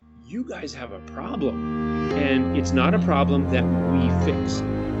you guys have a problem. And it's not a problem that we fix.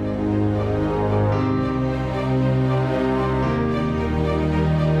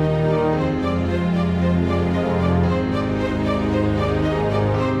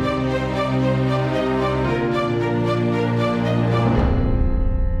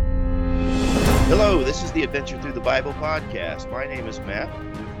 Hello, this is the Adventure Through the Bible podcast. My name is Matt.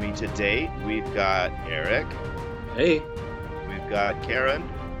 With me today, we've got Eric. Hey. We've got Karen.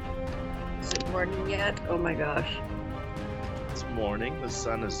 Is it morning yet? Oh my gosh. It's morning. The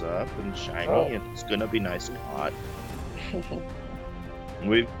sun is up and shiny, and it's going to be nice and hot.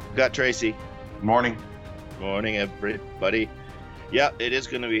 We've got Tracy. Morning. Morning, everybody. Yeah, it is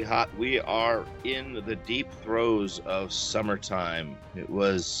going to be hot. We are in the deep throes of summertime. It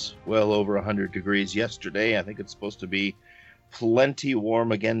was well over 100 degrees yesterday. I think it's supposed to be plenty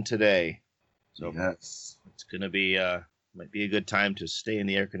warm again today. So yes, it's going to be, might be a good time to stay in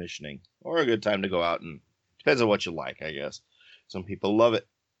the air conditioning, or a good time to go out, and depends on what you like, I guess. Some people love it.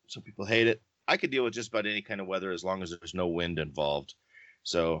 Some people hate it. I could deal with just about any kind of weather as long as there's no wind involved.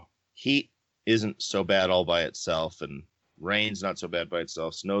 So heat isn't so bad all by itself, and rain's not so bad by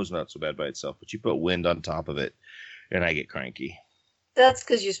itself. Snow's not so bad by itself. But you put wind on top of it, and I get cranky. That's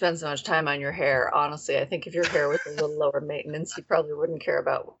because you spend so much time on your hair. Honestly, I think if your hair was a little lower maintenance, you probably wouldn't care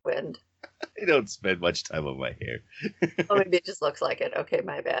about wind. I don't spend much time on my hair. Oh, maybe it just looks like it. Okay,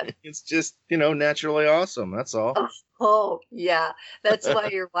 my bad. It's just, naturally awesome. That's all. Oh, yeah. That's why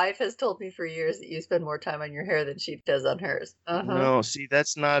your wife has told me for years that you spend more time on your hair than she does on hers. Uh-huh. No, see,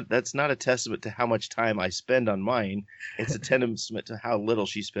 that's not a testament to how much time I spend on mine. It's a testament to how little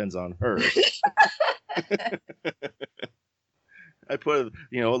she spends on hers. I put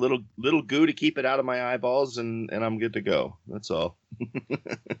a little goo to keep it out of my eyeballs, and I'm good to go. That's all.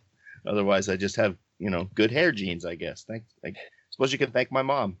 Otherwise, I just have good hair genes, I guess. I suppose you can thank my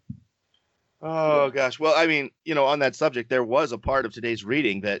mom. Oh gosh. Well, I mean, on that subject, there was a part of today's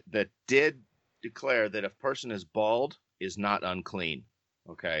reading that did declare that if a person is bald, is not unclean.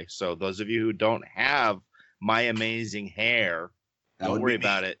 Okay, so those of you who don't have my amazing hair, don't worry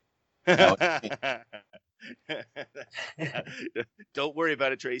about it. Don't worry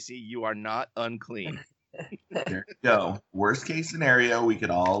about it, Tracy. You are not unclean. There you go. Worst case scenario, we could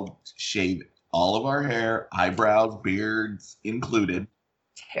all shave all of our hair, eyebrows, beards included.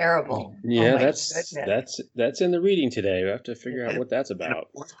 Terrible. Yeah, that's in the reading today. We have to figure out what that's about.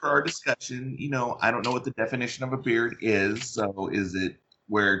 For our discussion, I don't know what the definition of a beard is. So is it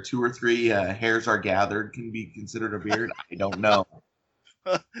where 2 or 3 hairs are gathered can be considered a beard? I don't know.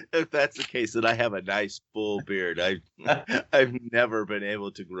 If that's the case, then I have a nice full beard. I've never been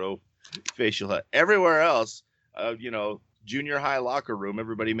able to grow facial hair. Everywhere else, junior high locker room,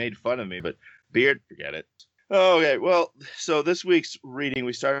 everybody made fun of me, but beard, forget it. Okay, well, so this week's reading,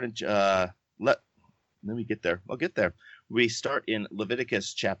 we started let me get there. I'll get there. We start in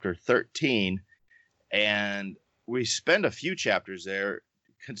Leviticus chapter 13, and we spend a few chapters there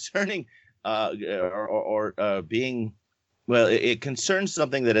concerning being. Well, it concerns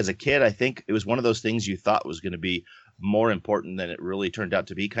something that as a kid, I think it was one of those things you thought was going to be more important than it really turned out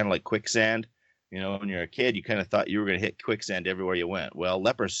to be, kind of like quicksand. When you're a kid, you kind of thought you were going to hit quicksand everywhere you went. Well,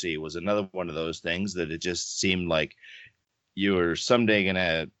 leprosy was another one of those things that it just seemed like you were someday going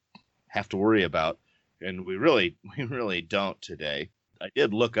to have to worry about. And we really don't today. I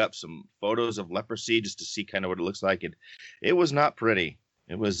did look up some photos of leprosy just to see kind of what it looks like. It was not pretty.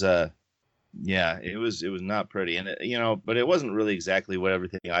 It was, yeah, it was not pretty. And, but it wasn't really exactly what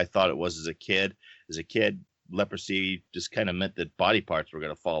everything I thought it was as a kid. As a kid, leprosy just kind of meant that body parts were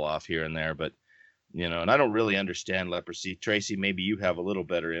going to fall off here and there. But, and I don't really understand leprosy. Tracy, maybe you have a little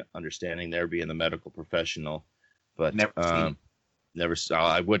better understanding there, being the medical professional. But never saw.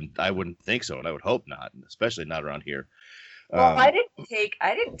 I wouldn't think so, and I would hope not, especially not around here. Well, I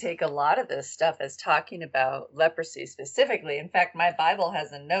didn't take a lot of this stuff as talking about leprosy specifically. In fact, my Bible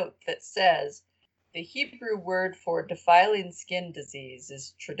has a note that says the Hebrew word for defiling skin disease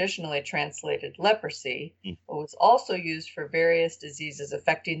is traditionally translated leprosy, but was also used for various diseases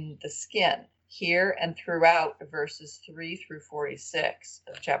affecting the skin here and throughout verses 3 through 46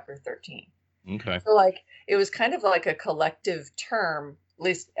 of chapter 13. Okay. So it was kind of like a collective term, at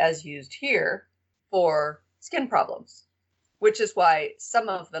least as used here, for skin problems. Which is why some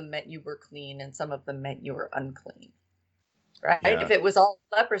of them meant you were clean and some of them meant you were unclean, right? Yeah. If it was all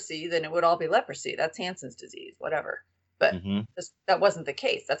leprosy, then it would all be leprosy. That's Hansen's disease, whatever. But that wasn't the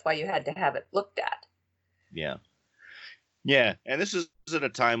case. That's why you had to have it looked at. Yeah. Yeah. And this is at a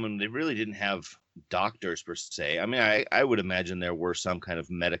time when they really didn't have doctors per se. I mean, I would imagine there were some kind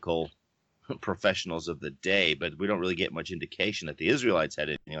of medical professionals of the day, but we don't really get much indication that the Israelites had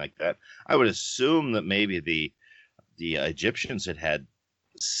anything like that. I would assume that maybe the Egyptians had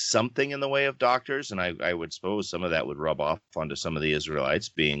something in the way of doctors, and I would suppose some of that would rub off onto some of the Israelites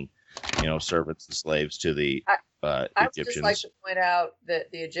being, servants and slaves to the I would Egyptians. just like to point out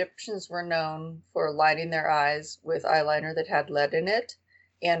that the Egyptians were known for lining their eyes with eyeliner that had lead in it,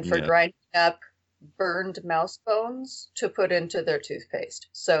 and for grinding up burned mouse bones to put into their toothpaste.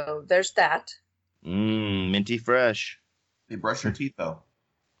 So there's that. Minty fresh. They brush their teeth though.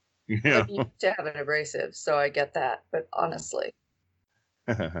 Yeah. But you need to have an abrasive, so I get that. But honestly.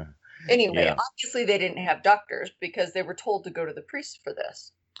 Anyway, obviously they didn't have doctors because they were told to go to the priest for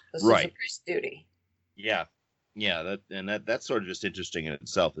this. This was the priest's duty. Yeah. That's sort of just interesting in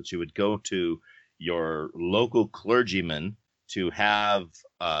itself, that you would go to your local clergyman to have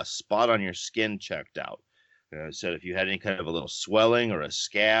a spot on your skin checked out. So if you had any kind of a little swelling or a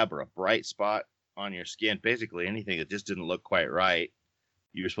scab or a bright spot on your skin, basically anything that just didn't look quite right,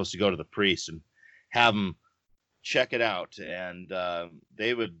 you were supposed to go to the priest and have them check it out. And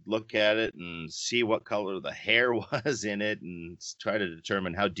they would look at it and see what color the hair was in it and try to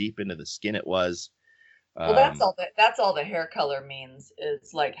determine how deep into the skin it was. Well, that's all the hair color means,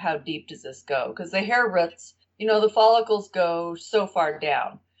 is like, how deep does this go? Because the hair roots, the follicles go so far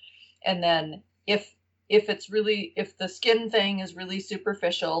down. And then if the skin thing is really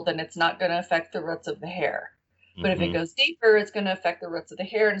superficial, then it's not going to affect the roots of the hair. But if it goes deeper, it's going to affect the roots of the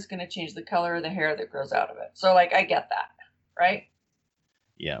hair, and it's going to change the color of the hair that grows out of it. So, I get that, right?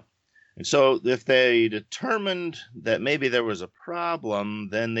 Yeah. And so if they determined that maybe there was a problem,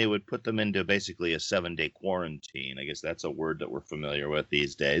 then they would put them into basically a 7-day quarantine. I guess that's a word that we're familiar with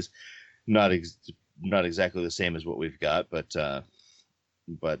these days. Not exactly the same as what we've got, but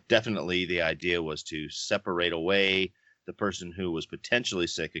definitely the idea was to separate away the person who was potentially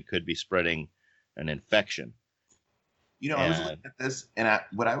sick and could be spreading an infection. I was looking at this, and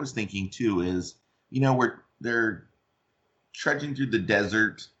what I was thinking too is, they're trudging through the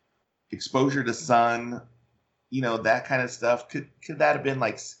desert, exposure to sun, that kind of stuff. Could that have been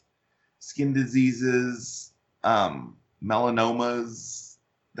like skin diseases, melanomas,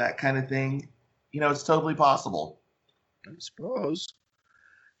 that kind of thing? It's totally possible. I suppose.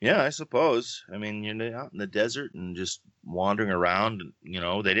 Yeah, I suppose. I mean, you're out in the desert and just wandering around, and,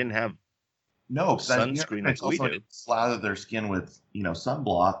 they didn't have sunscreen like we do. Slather their skin with,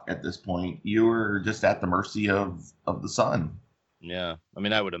 sunblock at this point. You were just at the mercy of the sun. Yeah. I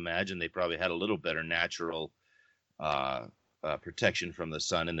mean, I would imagine they probably had a little better natural protection from the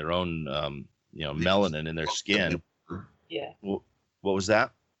sun in their own, melanin in their skin. Yeah. What was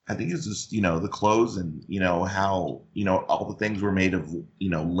that? I think it's just, the clothes and, how, all the things were made of,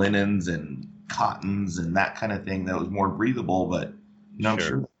 linens and cottons and that kind of thing that was more breathable, but, I'm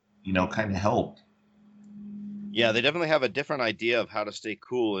sure, kind of helped. Yeah, they definitely have a different idea of how to stay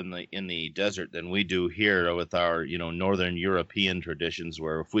cool in the desert than we do here with our, Northern European traditions,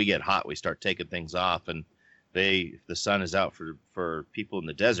 where if we get hot, we start taking things off, and if the sun is out for people in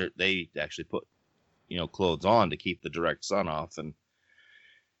the desert, they actually put, clothes on to keep the direct sun off, and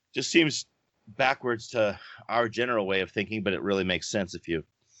just seems backwards to our general way of thinking, but it really makes sense if you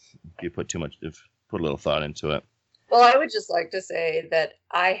put a little thought into it. Well, I would just like to say that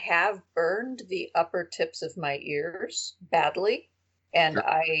I have burned the upper tips of my ears badly, and sure.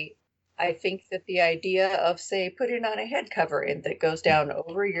 I think that the idea of, say, putting on a head covering that goes down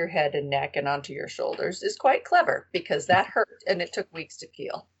over your head and neck and onto your shoulders is quite clever, because that hurt and it took weeks to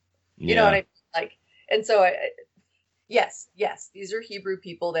heal. You know what I mean? Like, and so yes, these are Hebrew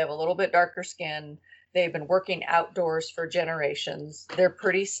people. They have a little bit darker skin. They've been working outdoors for generations. They're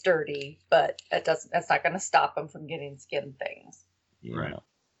pretty sturdy, but that's not going to stop them from getting skin things. Yeah. Right.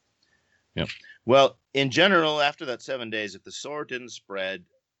 Yeah. Well, in general, after that 7 days, if the sore didn't spread,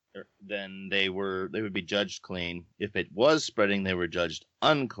 then they would be judged clean. If it was spreading, they were judged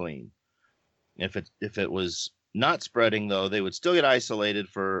unclean. If it was not spreading, though, they would still get isolated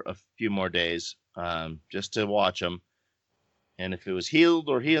for a few more days, just to watch them. And if it was healed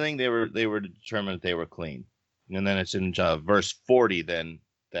or healing, they were determined that they were clean. And then it's in verse 40 then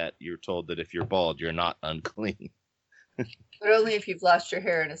that you're told that if you're bald, you're not unclean. But only if you've lost your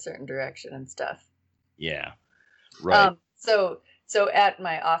hair in a certain direction and stuff. Yeah, right. So at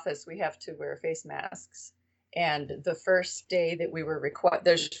my office, we have to wear face masks. And the first day that we were required,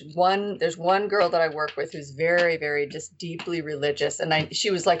 there's one girl that I work with who's very, very just deeply religious, and she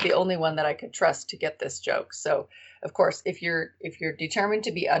was like the only one that I could trust to get this joke. So, of course, if you're determined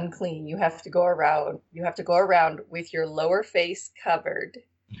to be unclean, you have to go around with your lower face covered,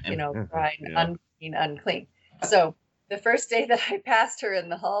 crying unclean. So the first day that I passed her in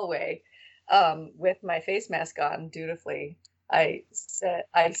the hallway, with my face mask on, dutifully, I said,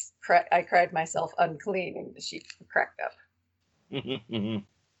 I cried myself unclean, and she cracked up.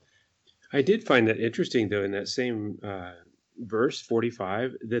 I did find that interesting, though, in that same verse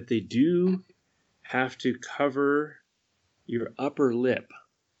 45, that they do have to cover your upper lip.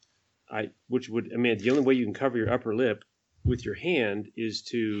 The only way you can cover your upper lip with your hand is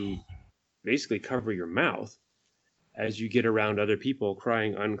to basically cover your mouth as you get around other people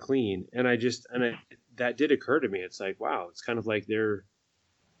crying unclean. That did occur to me. It's like, wow, it's kind of like their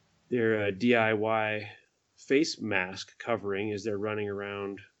DIY face mask covering as they're running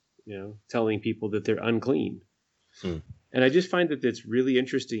around, telling people that they're unclean. And I just find that it's really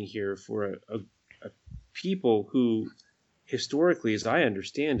interesting here for a people who historically, as I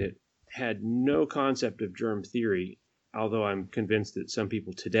understand it, had no concept of germ theory, although I'm convinced that some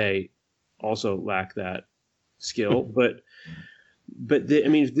people today also lack that skill. But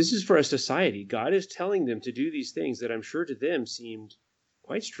this is for a society. God is telling them to do these things that I'm sure to them seemed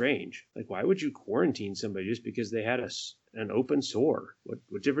quite strange. Like, why would you quarantine somebody just because they had an open sore?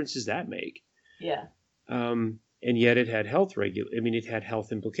 What difference does that make? Yeah. And yet it had it had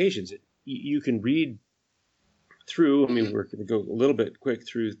health implications. You can read through. We're going to go a little bit quick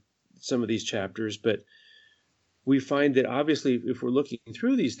through some of these chapters, but we find that obviously if we're looking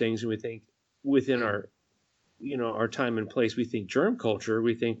through these things and we think within our time and place, we think germ culture,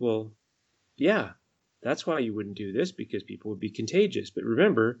 we think, well, yeah, that's why you wouldn't do this, because people would be contagious. But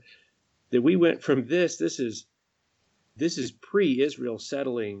remember that we went from this is pre-Israel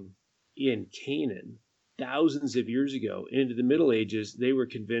settling in Canaan thousands of years ago into the Middle Ages. They were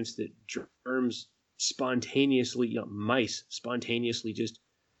convinced that germs mice spontaneously just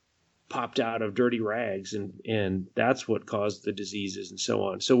popped out of dirty rags, and that's what caused the diseases and so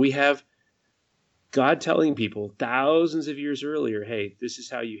on. So we have God telling people thousands of years earlier, hey, this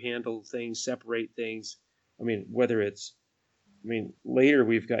is how you handle things, separate things. Later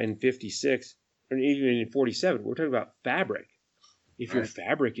we've got in 56, or even in 47, we're talking about fabric. If your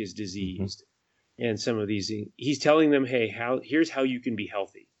fabric is diseased, and some of these, he's telling them, hey, here's how you can be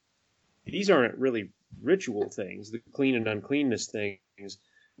healthy. These aren't really ritual things, the clean and uncleanness things.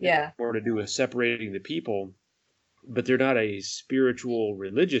 Yeah. More to do with separating the people, but they're not a spiritual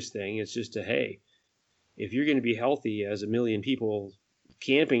religious thing. It's just hey, if you're going to be healthy as a million people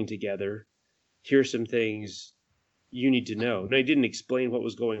camping together, here's some things you need to know. And I didn't explain what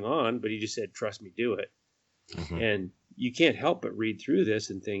was going on, but he just said, trust me, do it. And you can't help but read through this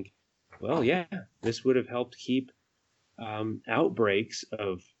and think, well, yeah, this would have helped keep outbreaks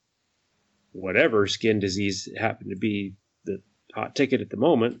of whatever skin disease happened to be the hot ticket at the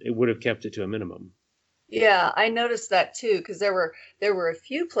moment. It would have kept it to a minimum. Yeah, I noticed that too, because there were a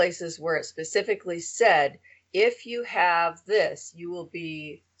few places where it specifically said, if you have this, you will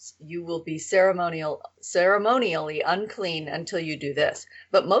be ceremonially unclean until you do this.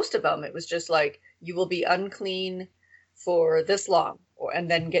 But most of them, it was just like, you will be unclean for this long, and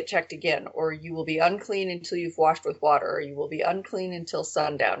then get checked again, or you will be unclean until you've washed with water, or you will be unclean until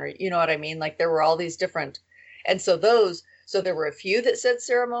sundown, or you know what I mean? Like, there were all these different, and so there were a few that said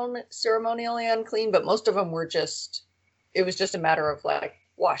ceremonially unclean, but most of them were it was just a matter of like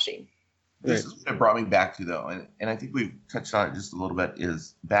washing. This is what it brought me back to, though, and I think we've touched on it just a little bit,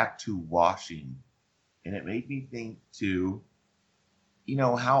 is back to washing. And it made me think too,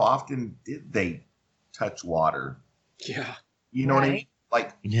 how often did they touch water? Yeah. You know what I mean?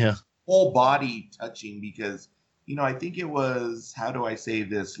 Like, yeah, whole body touching, because, I think it was, how do I say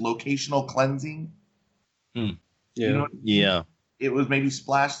this, locational cleansing. Yeah. Yeah. It was maybe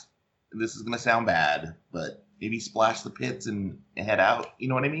splash. This is going to sound bad, but maybe splash the pits and head out. You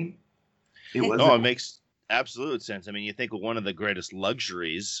know what I mean? It makes absolute sense. You think one of the greatest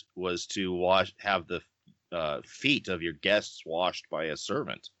luxuries was to have the feet of your guests washed by a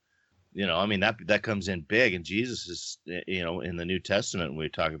servant. That comes in big, and Jesus is, in the New Testament, we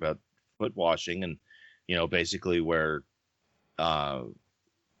talk about foot washing, and, basically where that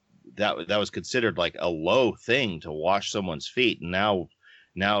was considered like a low thing to wash someone's feet. And now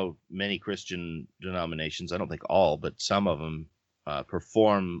many Christian denominations, I don't think all, but some of them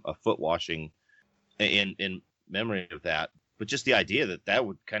perform a foot washing in memory of that. But just the idea that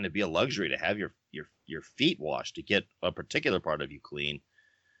would kind of be a luxury to have your feet washed to get a particular part of you clean.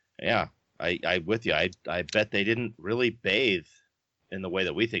 Yeah, I with you. I bet they didn't really bathe in the way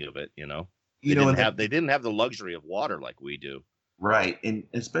that we think of it. They didn't have the luxury of water like we do. Right. And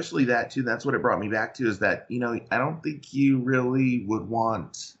especially that too, that's what it brought me back to, is that, I don't think you really would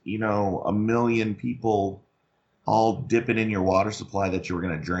want, a million people all dipping in your water supply that you were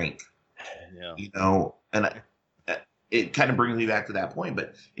going to drink. Yeah. it kind of brings me back to that point.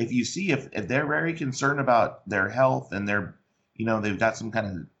 But if you see if they're very concerned about their health and they're, they've got some kind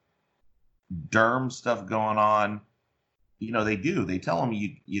of derm stuff going on, they tell them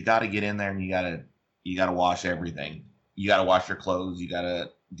you got to get in there and you got to wash everything. You got to wash your clothes. You got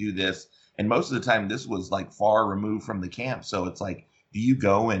to do this. And most of the time this was like far removed from the camp. So it's like, do you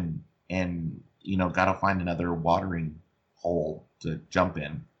go and got to find another watering hole to jump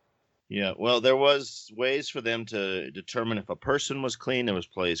in? Yeah, well, there was ways for them to determine if a person was clean. There was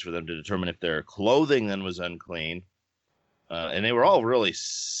ways for them to determine if their clothing then was unclean. And they were all really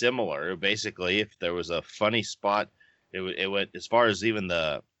similar. Basically, if there was a funny spot, it went as far as even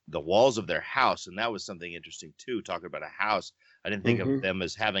the walls of their house. And that was something interesting, too, talking about a house. I didn't think of them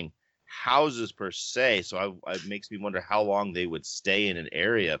as having houses per se. So it makes me wonder how long they would stay in an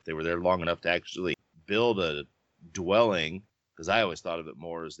area if they were there long enough to actually build a dwelling. Because I always thought of it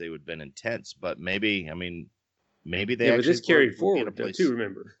more as they would have been in tents, but maybe they actually. But this carried forward though, too.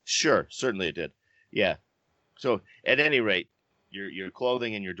 Remember? Sure, certainly it did. Yeah. So at any rate, your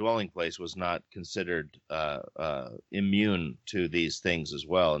clothing and your dwelling place was not considered immune to these things as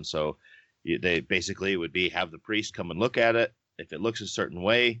well, and so they basically would have the priest come and look at it. If it looks a certain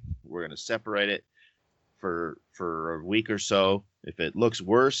way, we're going to separate it for a week or so. If it looks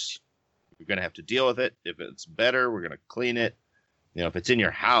worse, you're going to have to deal with it. If it's better, we're going to clean it. If it's in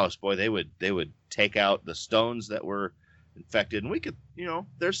your house, boy, they would take out the stones that were infected, and we could,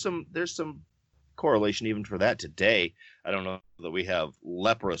 there's some correlation even for that today. I don't know that we have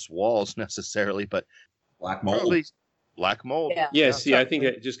leprous walls necessarily, but black mold. Black mold. Yeah. See, I think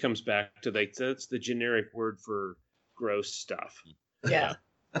it just comes back to that's the generic word for gross stuff. Yeah.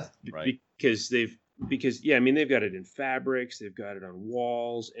 Right. Because they've got it in fabrics, they've got it on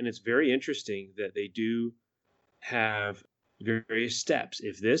walls, and it's very interesting that they do have various steps.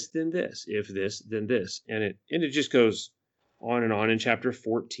 If this, then this. If this, then this. And it just goes on and on in chapter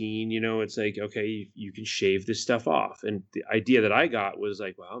 14. It's like, okay, you can shave this stuff off. And the idea that I got was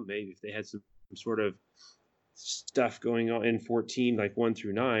like, well, maybe if they had some sort of stuff going on in 14, like 1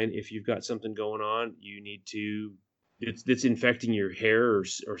 through 9, if you've got something going on, you need to, it's infecting your hair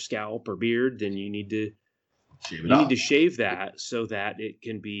or scalp or beard, then you need to shave that so that it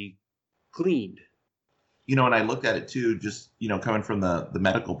can be cleaned. And I looked at it too, just, coming from the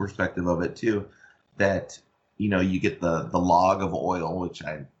medical perspective of it too, that, you get the log of oil, which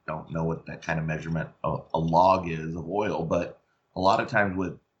I don't know what that kind of measurement of a log is of oil, but a lot of times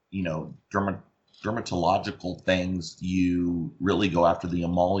with, dermatological things, you really go after the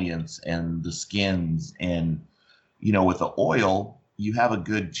emollients and the skins. And, with the oil, you have a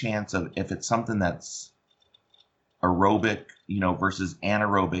good chance of, if it's something that's aerobic, versus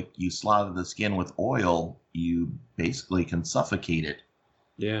anaerobic, you slather the skin with oil, you basically can suffocate it.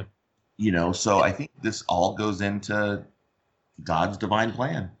 Yeah. So I think this all goes into God's divine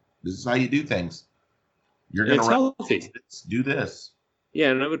plan. This is how you do things. You're going to do this.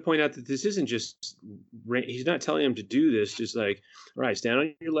 Yeah, and I would point out that this isn't just, he's not telling him to do this just like, all right, stand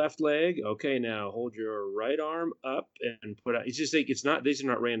on your left leg. Okay, now hold your right arm up and put out. It's just like, these are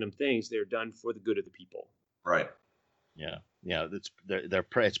not random things. They're done for the good of the people. Right. Yeah.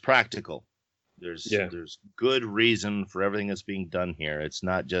 It's practical. There's good reason for everything that's being done here. It's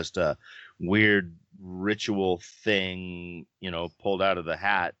not just a weird ritual thing, pulled out of the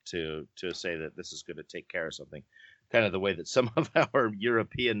hat to say that this is going to take care of something. Kind of the way that some of our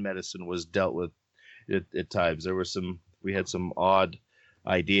European medicine was dealt with at times. We had some odd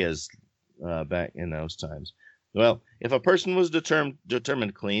ideas back in those times. Well, if a person was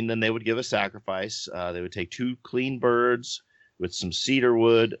determined clean, then they would give a sacrifice. They would take 2 clean birds with some cedar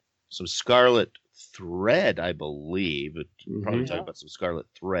wood, some scarlet thread, I believe. Probably talking about some scarlet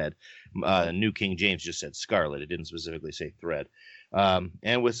thread. New King James just said scarlet. It didn't specifically say thread.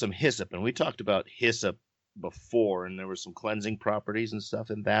 And with some hyssop. And we talked about hyssop before, and there were some cleansing properties and stuff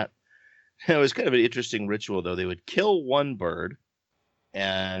in that. It was kind of an interesting ritual, though. They would kill one bird,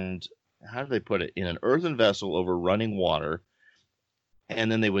 and how do they put it? In an earthen vessel over running water, and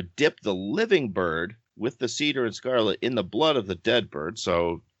then they would dip the living bird with the cedar and scarlet in the blood of the dead bird.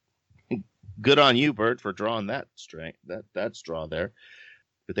 So good on you, bird, for drawing that straw there.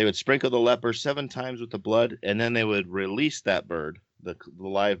 But they would sprinkle the leper 7 times with the blood, and then they would release that bird, the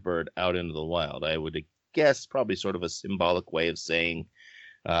live bird, out into the wild. I would guess probably sort of a symbolic way of saying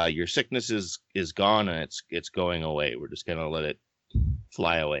your sickness is gone and it's going away. We're just going to let it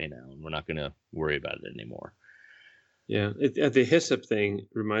fly away now, and we're not going to worry about it anymore. Yeah, the hyssop thing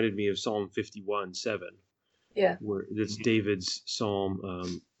reminded me of Psalm 51:7. Yeah, where that's David's psalm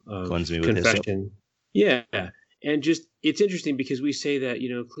of cleanse me with confession. hyssop. Yeah, and just it's interesting because we say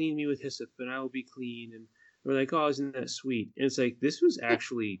that clean me with hyssop and I will be clean, and we're like, oh, isn't that sweet? And it's like, this was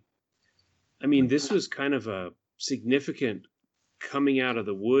actually, I mean, this was kind of a significant coming out of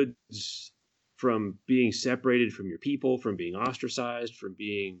the woods from being separated from your people, from being ostracized, from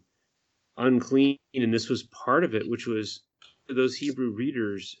being unclean. And this was part of it, which was for those Hebrew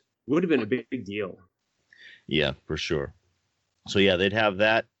readers would have been a big deal. Yeah, for sure. So yeah, they'd have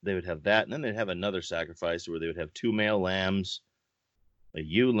that. They would have that, and then they'd have another sacrifice where they would have 2 male lambs, a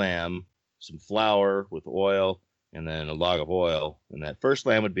ewe lamb, some flour with oil, and then a log of oil. And that first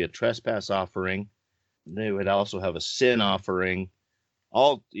lamb would be a trespass offering. They would also have a sin offering.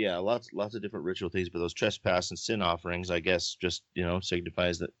 Lots of different ritual things, but those trespass and sin offerings, I guess, just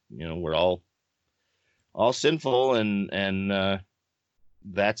signifies that we're all sinful, and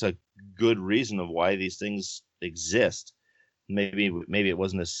that's a good reason of why these things exist. Maybe it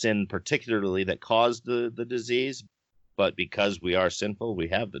wasn't a sin particularly that caused the disease, but because we are sinful, we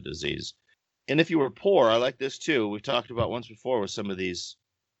have the disease. And if you were poor, I like this too. We've talked about once before with some of these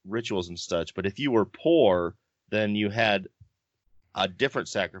rituals and such, but if you were poor, then you had a different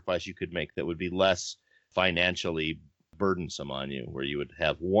sacrifice you could make that would be less financially burdensome on you, where you would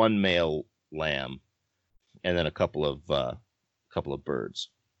have 1 male lamb and then a couple of birds.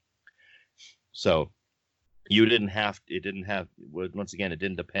 So it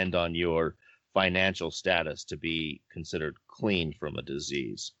didn't depend on your financial status to be considered clean from a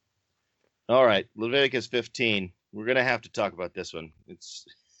disease. All right, Leviticus 15. We're going to have to talk about this one.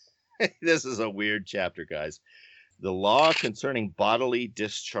 This is a weird chapter, guys. The law concerning bodily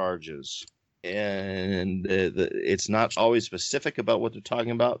discharges. And it's not always specific about what they're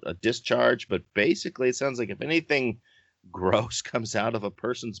talking about, a discharge, but basically it sounds like if anything gross comes out of a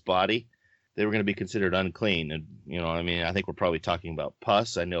person's body, they were going to be considered unclean. And, I think we're probably talking about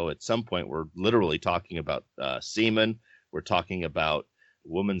pus. I know at some point we're literally talking about semen. We're talking about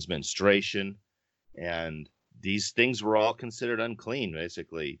woman's menstruation. And these things were all considered unclean,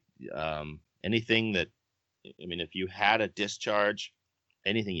 basically. Anything that, if you had a discharge,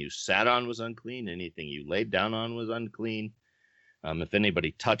 anything you sat on was unclean. Anything you laid down on was unclean. If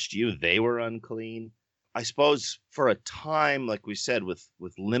anybody touched you, they were unclean. I suppose for a time, like we said, with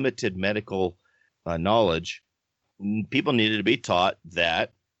limited medical knowledge, people needed to be taught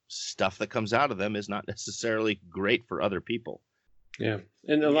that stuff that comes out of them is not necessarily great for other people. Yeah.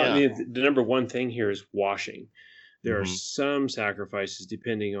 And the number one thing here is washing. There are some sacrifices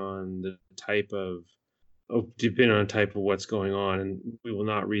depending on the type of what's going on. And we will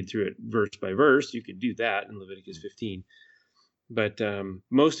not read through it verse by verse. You could do that in Leviticus 15. But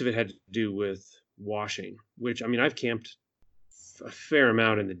most of it had to do with washing, which, I've camped a fair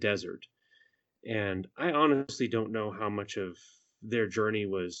amount in the desert. And I honestly don't know how much of their journey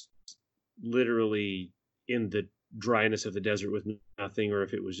was literally in the dryness of the desert with nothing, or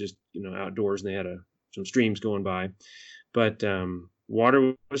if it was just, outdoors and they had some streams going by. But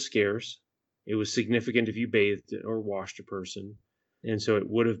water was scarce. It was significant if you bathed or washed a person. And so it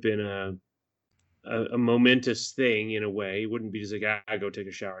would have been a momentous thing in a way. It wouldn't be just like, I go take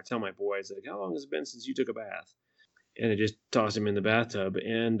a shower. I tell my boys, like, how long has it been since you took a bath? And I just toss him in the bathtub.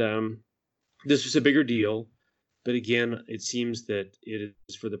 And this was a bigger deal. But again, it seems that it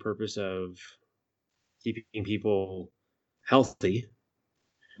is for the purpose of keeping people healthy.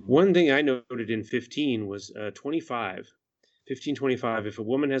 One thing I noted in 15 was 15:25. If a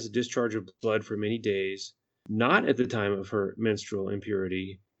woman has a discharge of blood for many days, not at the time of her menstrual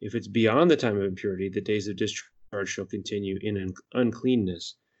impurity, if it's beyond the time of impurity, the days of discharge shall continue in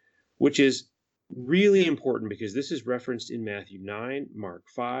uncleanness, which is really important because this is referenced in Matthew 9, Mark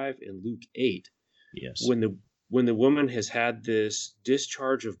 5, and Luke 8. Yes. When the woman has had this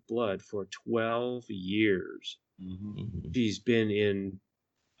discharge of blood for 12 years, she's been in,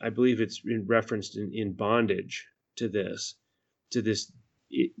 I believe it's referenced in bondage to this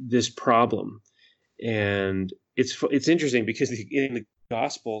problem. And it's interesting because in the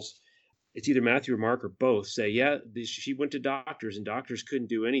Gospels, it's either Matthew or Mark or both say, she went to doctors and doctors couldn't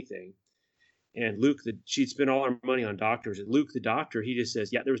do anything. And Luke, she'd spent all her money on doctors. And Luke, the doctor, he just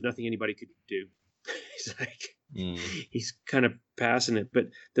says, there was nothing anybody could do. He's like, he's kind of passing it. But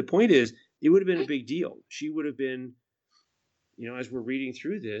the point is, it would have been a big deal. She would have been, as we're reading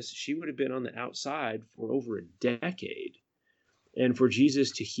through this, she would have been on the outside for over a decade. And for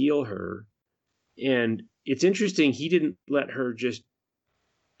Jesus to heal her. And it's interesting, he didn't let her just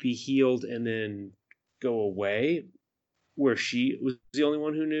be healed and then go away where she was the only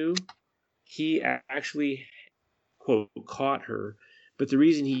one who knew. He actually, quote, caught her. But the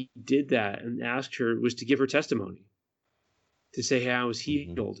reason he did that and asked her was to give her testimony, to say, hey, I was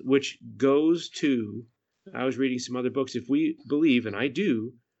healed, which goes to, I was reading some other books. If we believe, and I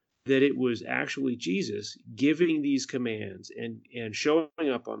do, that it was actually Jesus giving these commands and showing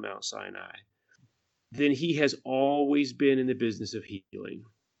up on Mount Sinai, then he has always been in the business of healing.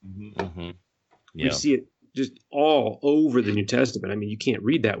 Yeah. We see it just all over the New Testament. I mean, you can't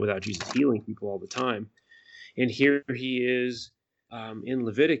read that without Jesus healing people all the time. And here he is in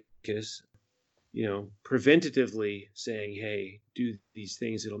Leviticus, preventatively saying, "Hey, do these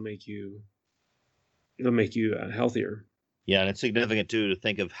things. It'll make you healthier." Yeah, and it's significant too to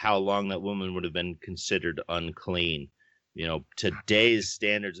think of how long that woman would have been considered unclean. Today's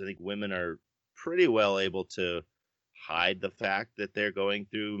standards, I think women are pretty well able to hide the fact that they're going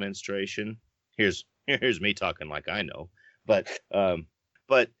through menstruation. Here's me talking like I know, but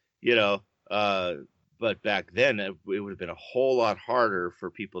back then it would have been a whole lot harder for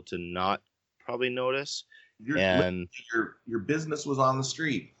people to not probably notice. Your business was on the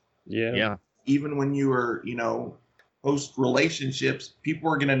street. Yeah. Even when you were, post relationships, people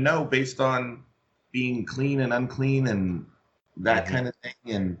were going to know based on being clean and unclean and that kind of thing.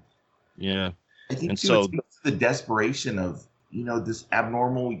 And yeah, I think too, it's the desperation of, this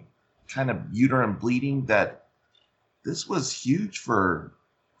abnormal kind of uterine bleeding, that this was huge for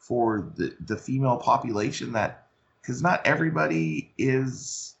the female population, that because not everybody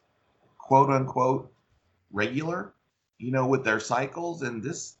is quote unquote regular, with their cycles. And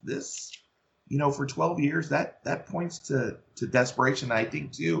this, for 12 years, that points to desperation. I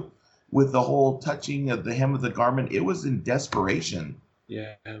think too, with the whole touching of the hem of the garment, it was in desperation.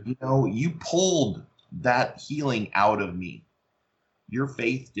 Yeah. You pulled that healing out of me. Your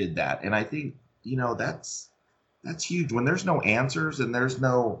faith did that. And I think, that's huge. When there's no answers and there's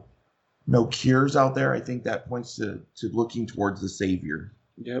no cures out there, I think that points to looking towards the Savior.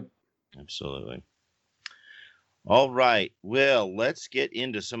 Yep. Absolutely. All right. Well, let's get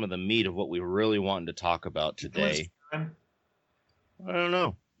into some of the meat of what we really wanted to talk about today. I don't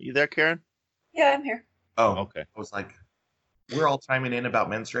know. You there, Karen? Yeah, I'm here. Oh, okay. I was like, we're all chiming in about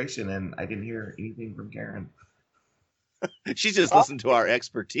menstruation, and I didn't hear anything from Karen. She's just listened to our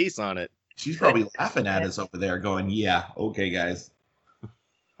expertise on it. She's probably laughing at us over there going, yeah, okay, guys.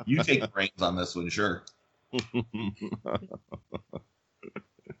 You take the reins on this one, sure.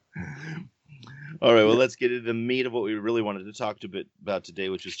 All right, well, let's get into the meat of what we really wanted to talk about today,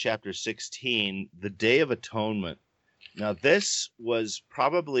 which is chapter 16, the Day of Atonement. Now, this was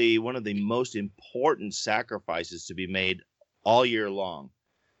probably one of the most important sacrifices to be made all year long,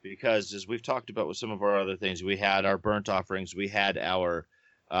 because as we've talked about with some of our other things, we had our burnt offerings, we had our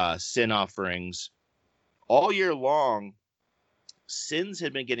sin offerings. All year long, sins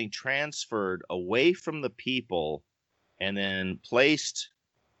had been getting transferred away from the people and then placed,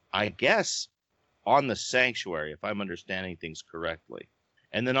 I guess, on the sanctuary, if I'm understanding things correctly.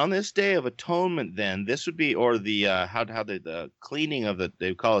 And then on this Day of Atonement, then this would be, or the the cleaning of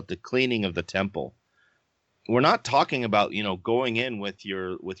they call it the cleaning of the temple. We're not talking about going in with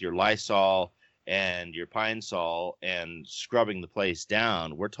your Lysol and your Pine Sol and scrubbing the place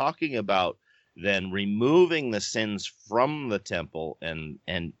down. We're talking about then removing the sins from the temple and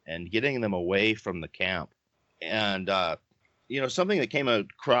getting them away from the camp. And something that came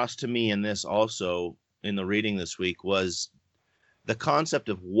across to me in this also in the reading this week was the concept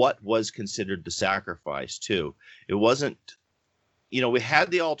of what was considered the sacrifice too. It wasn't, we had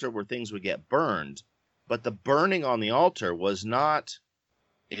the altar where things would get burned, but the burning on the altar is not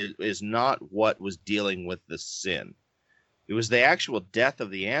what was dealing with the sin. It was the actual death of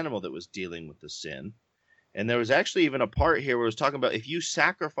the animal that was dealing with the sin. And there was actually even a part here where it was talking about if you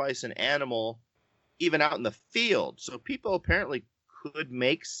sacrifice an animal even out in the field. So people apparently could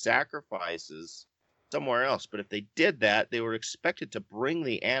make sacrifices somewhere else. But if they did that, they were expected to bring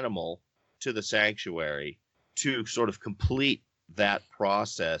the animal to the sanctuary to sort of complete that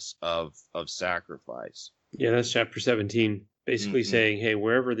process of sacrifice. Yeah, that's chapter 17. Basically saying, hey,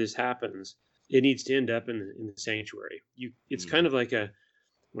 wherever this happens, it needs to end up in the sanctuary. It's kind of like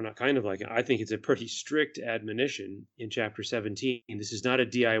I think it's a pretty strict admonition in chapter 17. This is not a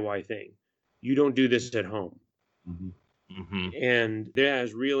DIY thing. You don't do this at home. And that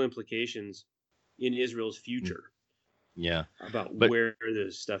has real implications in Israel's future. Yeah. About where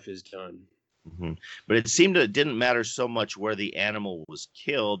this stuff is done. But it seemed that it didn't matter so much where the animal was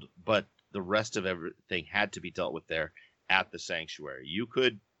killed, but the rest of everything had to be dealt with there at the sanctuary. You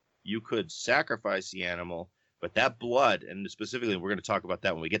could sacrifice the animal, but that blood, and specifically we're going to talk about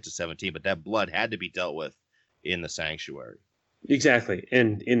that when we get to 17, but that blood had to be dealt with in the sanctuary. Exactly.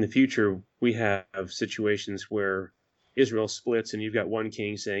 And in the future, we have situations where Israel splits and you've got one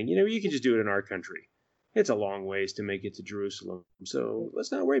king saying, you can just do it in our country. It's a long ways to make it to Jerusalem. So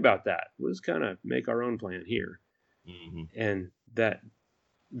let's not worry about that. We'll just kind of make our own plan here. And that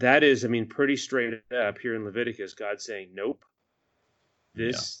that is, I mean, pretty straight up here in Leviticus, God saying, nope,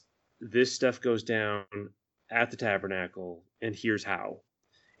 this stuff goes down at the tabernacle, and here's how.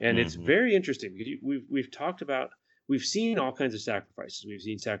 And it's very interesting because we've talked about, we've seen all kinds of sacrifices. We've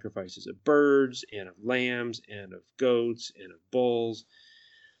seen sacrifices of birds and of lambs and of goats and of bulls.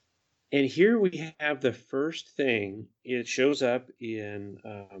 And here we have the first thing. It shows up in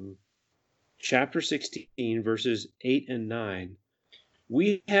chapter 16, verses 8 and 9.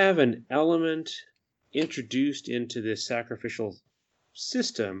 We have an element introduced into this sacrificial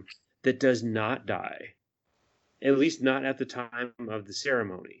system that does not die, at least not at the time of the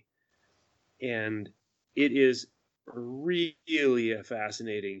ceremony. And it is really a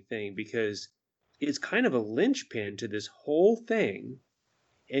fascinating thing because it's kind of a linchpin to this whole thing,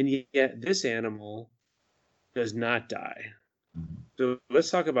 and yet this animal does not die. So let's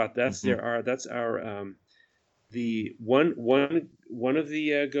talk about that. That's our the one of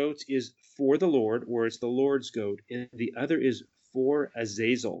the goats is for the Lord, or it's the Lord's goat, and the other is for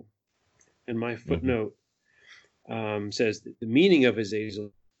Azazel. And my footnote says that the meaning of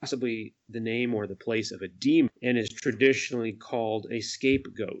Azazel, possibly the name or the place of a demon, and is traditionally called a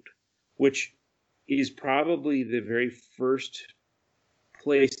scapegoat, which is probably the very first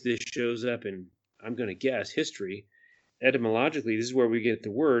place this shows up in, I'm going to guess, history. Etymologically, this is where we get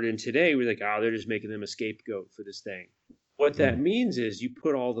the word, and today we're like, they're just making them a scapegoat for this thing. What that means is you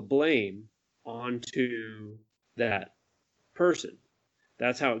put all the blame onto that person.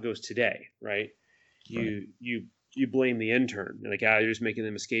 That's how it goes today, right? You blame the intern. You're like, you're just making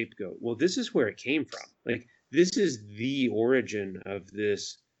them a scapegoat. Well, this is where it came from. Like, this is the origin of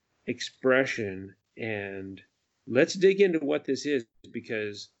this expression, and let's dig into what this is,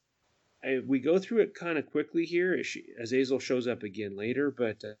 because we go through it kind of quickly here. Azazel shows up again later,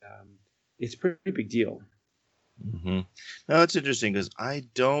 but it's a pretty big deal. No, that's interesting because I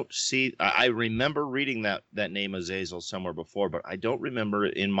don't see. I remember reading that name Azazel somewhere before, but I don't remember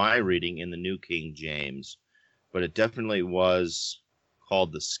it in my reading in the New King James. But it definitely was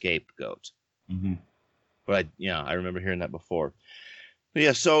called the scapegoat. But I remember hearing that before. But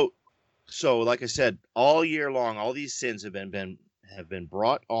yeah, so like I said, all year long, all these sins have been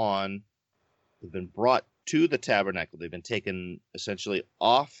brought on. They've been brought to the tabernacle. They've been taken essentially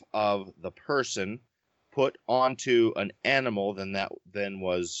off of the person, put onto an animal, then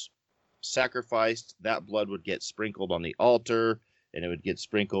was sacrificed. That blood would get sprinkled on the altar, and it would get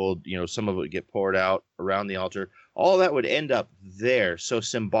sprinkled, some of it would get poured out around the altar. All that would end up there. So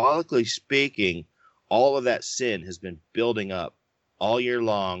symbolically speaking, all of that sin has been building up all year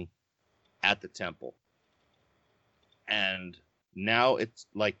long at the temple. And now it's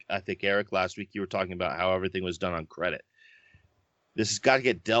like, I think, Eric, last week you were talking about how everything was done on credit. This has got to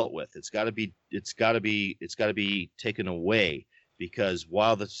get dealt with. It's got to be taken away, because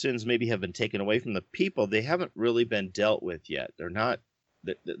while the sins maybe have been taken away from the people, they haven't really been dealt with yet. They're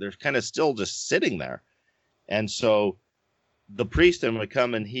kind of still just sitting there. And so the priest then would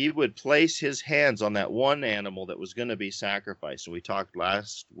come and he would place his hands on that one animal that was going to be sacrificed. And we talked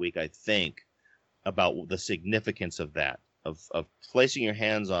last week, I think, about the significance of that, of placing your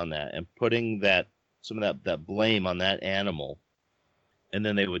hands on that and putting some of that blame on that animal. And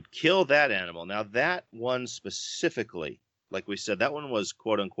then they would kill that animal. Now, that one specifically, like we said, that one was,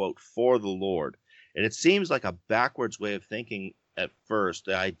 quote unquote, for the Lord. And it seems like a backwards way of thinking at first,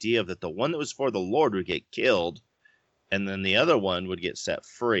 the idea that the one that was for the Lord would get killed and then the other one would get set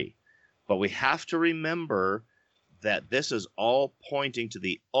free. But we have to remember that this is all pointing to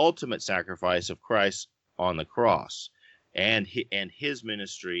the ultimate sacrifice of Christ on the cross and his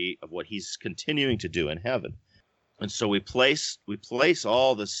ministry of what he's continuing to do in heaven. And so we place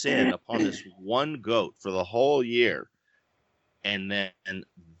all the sin upon this one goat for the whole year. And then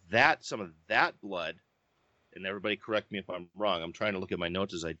some of that blood, and everybody correct me if I'm wrong, I'm trying to look at my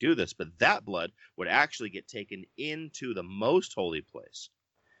notes as I do this, but that blood would actually get taken into the most holy place.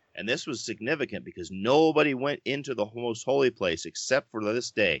 And this was significant because nobody went into the most holy place except for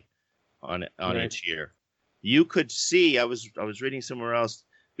this day on each year. You could see, I was reading somewhere else,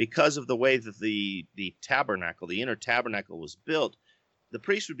 because of the way that the tabernacle, the inner tabernacle was built, the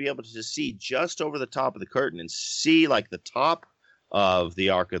priest would be able to see just over the top of the curtain and see like the top of the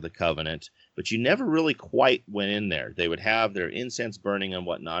Ark of the Covenant, but you never really quite went in there. They would have their incense burning and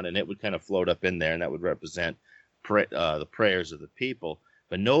whatnot, and it would kind of float up in there, and that would represent the prayers of the people.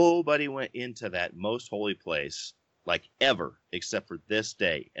 But nobody went into that most holy place like ever, except for this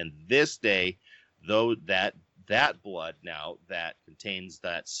day. And this day, though, that blood now that contains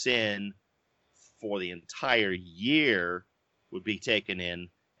that sin for the entire year would be taken in,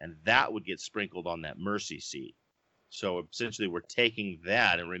 and that would get sprinkled on that mercy seat. So essentially we're taking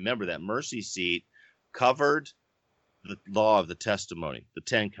that, and remember that mercy seat covered the law of the testimony, the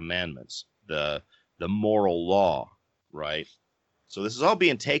 10 commandments, the moral law, right? So this is all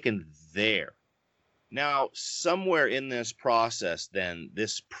being taken there. Now, somewhere in this process, then,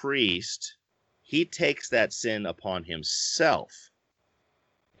 this priest, he takes that sin upon himself,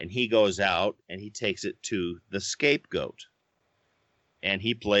 and he goes out and he takes it to the scapegoat. And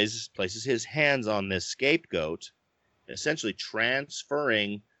he places his hands on this scapegoat, essentially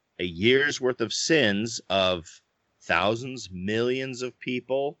transferring a year's worth of sins of thousands, millions of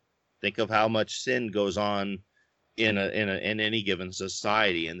people. Think of how much sin goes on in any given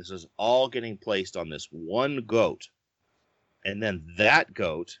society, and this is all getting placed on this one goat. And then that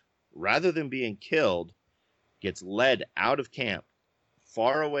goat, rather than being killed, gets led out of camp,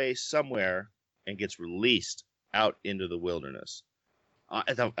 far away somewhere, and gets released out into the wilderness.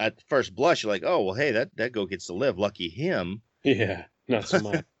 At first blush, you're like, oh, well, hey, that goat gets to live. Lucky him. Yeah, not so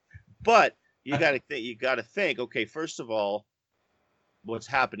much. But you got to think, okay, first of all, what's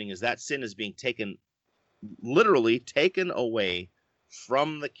happening is that sin is being taken, literally taken away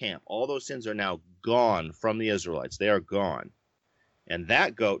from the camp. All those sins are now gone from the Israelites. They are gone. And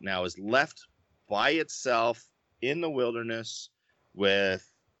that goat now is left by itself in the wilderness with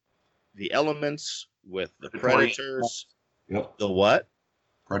the elements, with the predators. Yep. The what?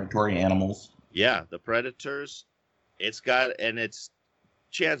 Predatory animals. Yeah, the predators. It's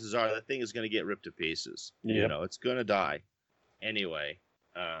chances are that thing is going to get ripped to pieces. Yep. You know, it's going to die anyway.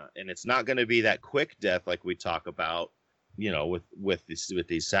 And it's not going to be that quick death like we talk about, you know, with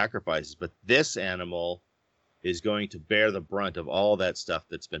these sacrifices. But this animal is going to bear the brunt of all that stuff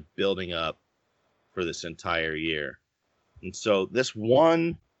that's been building up for this entire year. And so this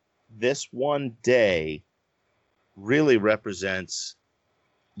one day really represents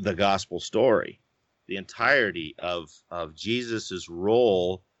the gospel story, the entirety of Jesus's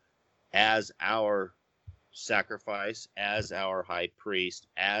role as our sacrifice, as our high priest,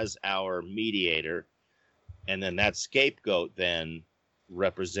 as our mediator. And then that scapegoat then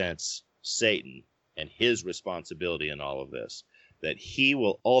represents Satan and his responsibility in all of this, that he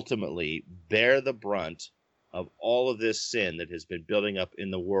will ultimately bear the brunt of all of this sin that has been building up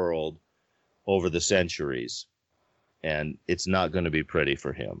in the world over the centuries. And it's not going to be pretty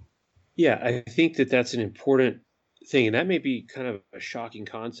for him. Yeah, I think that that's an important thing. And that may be kind of a shocking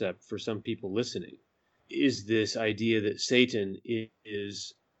concept for some people listening, is this idea that Satan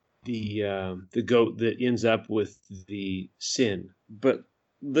is the goat that ends up with the sin. But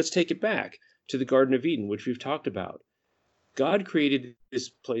let's take it back to the Garden of Eden, which we've talked about. God created this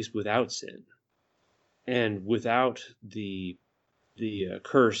place without sin and without the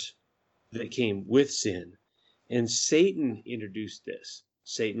curse that came with sin. And Satan introduced this.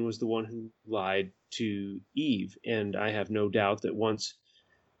 Satan was the one who lied to Eve. And I have no doubt that once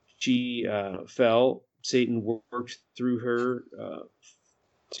she fell, Satan worked through her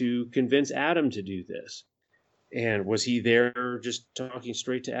to convince Adam to do this. And was he there just talking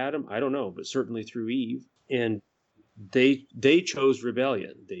straight to Adam? I don't know, but certainly through Eve. And they chose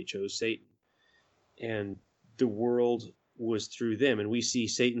rebellion. They chose Satan. And the world was through them. And we see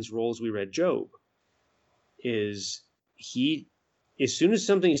Satan's role as we read Job. Is he, as soon as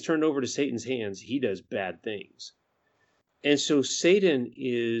something is turned over to Satan's hands, he does bad things. And so Satan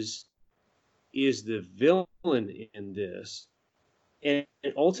is the villain in this. And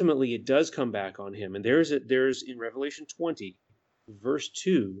ultimately it does come back on him. And there's in Revelation 20, verse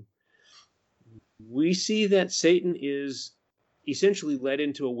 2, we see that Satan is essentially led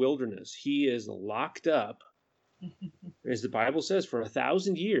into a wilderness. He is locked up, as the Bible says, for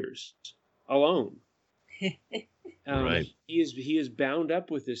 1,000 years alone. Right. He is bound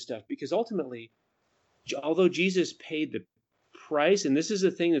up with this stuff because ultimately, although Jesus paid the price, and this is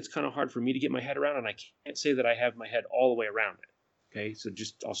a thing that's kind of hard for me to get my head around, and I can't say that I have my head all the way around it. Okay, so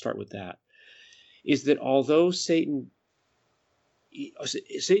I'll start with that. Is that although Satan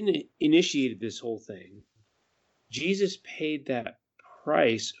initiated this whole thing, Jesus paid that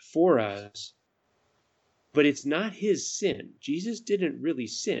price for us, but it's not his sin. Jesus didn't really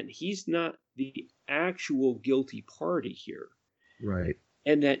sin. He's not the actual guilty party here. Right.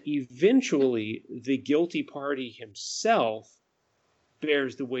 And that eventually the guilty party himself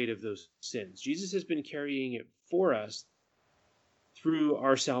bears the weight of those sins. Jesus has been carrying it for us through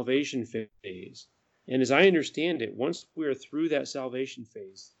our salvation phase. And as I understand it, once we're through that salvation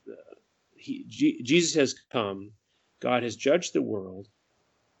phase, Jesus has come, God has judged the world.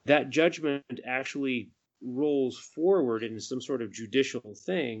 That judgment actually rolls forward into some sort of judicial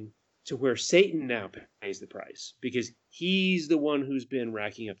thing to where Satan now pays the price because he's the one who's been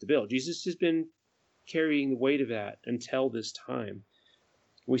racking up the bill. Jesus has been carrying the weight of that until this time.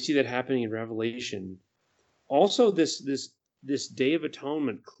 We see that happening in Revelation. Also, this Day of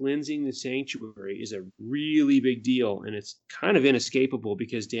Atonement, cleansing the sanctuary, is a really big deal, and it's kind of inescapable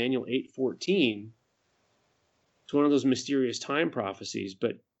because Daniel 8:14, it's one of those mysterious time prophecies,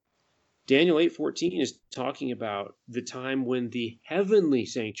 but Daniel 8:14 is talking about the time when the heavenly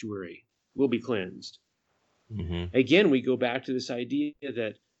sanctuary will be cleansed. Mm-hmm. Again, we go back to this idea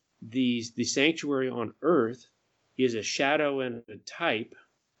that the sanctuary on earth is a shadow and a type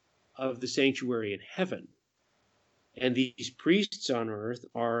of the sanctuary in heaven. And these priests on earth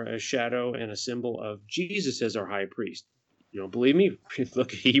are a shadow and a symbol of Jesus as our high priest. You don't believe me?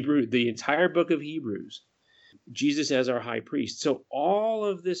 Look at Hebrew, the entire book of Hebrews. Jesus as our high priest. So all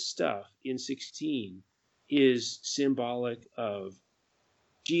of this stuff in 16 is symbolic of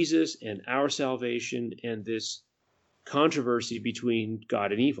Jesus and our salvation and this controversy between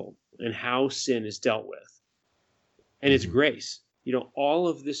God and evil and how sin is dealt with. And it's grace. You know, all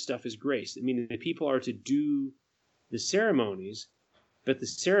of this stuff is grace. I mean, the people are to do the ceremonies, but the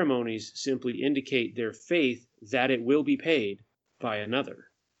ceremonies simply indicate their faith that it will be paid by another.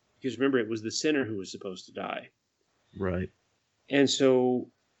 Because remember, it was the sinner who was supposed to die. Right. And so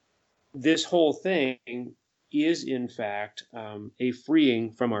this whole thing is, in fact, a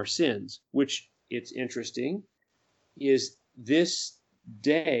freeing from our sins, which, it's interesting, is this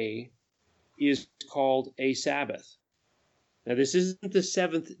day is called a Sabbath. Now, this isn't the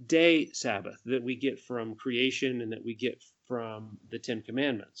seventh-day Sabbath that we get from creation and that we get from the Ten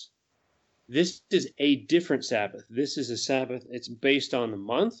Commandments. This is a different Sabbath. This is a Sabbath. It's based on the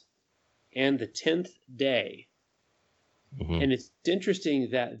month and the 10th day. Mm-hmm. And it's interesting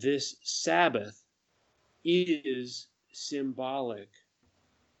that this Sabbath is symbolic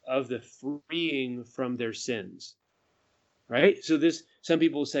of the freeing from their sins. Right? So some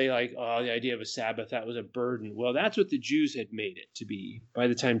people say like, oh, the idea of a Sabbath, that was a burden. Well, that's what the Jews had made it to be by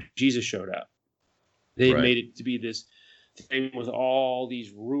the time Jesus showed up. They had made it to be this thing with all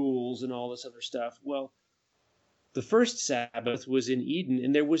these rules and all this other stuff. Well, the first Sabbath was in Eden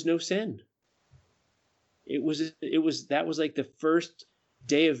and there was no sin. That was like the first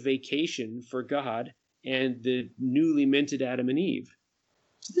day of vacation for God and the newly minted Adam and Eve.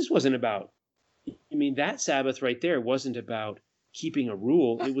 So this wasn't about, I mean, that Sabbath right there wasn't about keeping a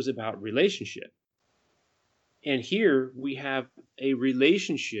rule. It was about relationship. And here we have a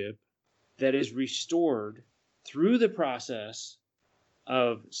relationship that is restored through the process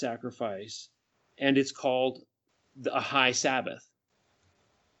of sacrifice, and it's called a high Sabbath.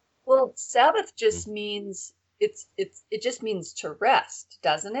 Well, Sabbath just means it just means to rest,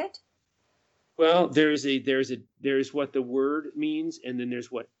 doesn't it? Well, there's what the word means, and then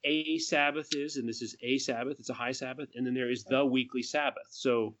there's what a Sabbath is, and this is a Sabbath. It's a high Sabbath, and then there is the weekly Sabbath.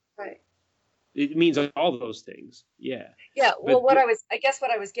 So it means all those things. Yeah. Yeah. Well, I guess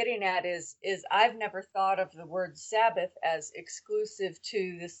what I was getting at is I've never thought of the word Sabbath as exclusive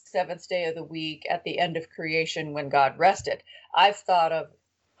to the seventh day of the week at the end of creation when God rested. I've thought of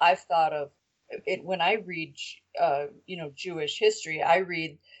it when I read, Jewish history. I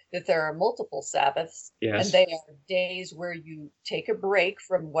read that there are multiple Sabbaths, and they are days where you take a break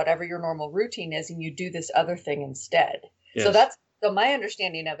from whatever your normal routine is, and you do this other thing instead. Yes. So my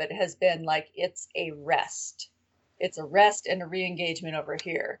understanding of it has been like it's a rest. It's a rest and a re-engagement over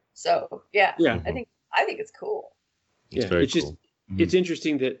here. So yeah. I think it's cool. It's very cool. Just it's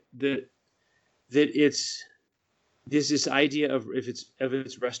interesting that it's this idea of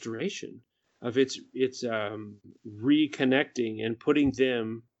its restoration, of its reconnecting and putting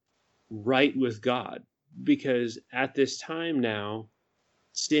them right with God, because at this time now,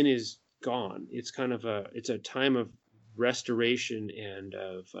 sin is gone. It's kind of it's a time of restoration and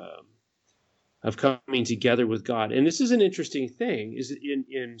of coming together with God. And this is an interesting thing, is in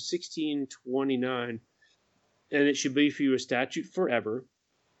 1629, and it should be for you a statute forever,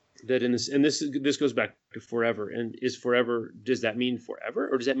 that in this, and this goes back to forever, and is forever, does that mean forever,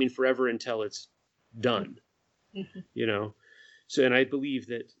 or does that mean forever until it's done? So, and I believe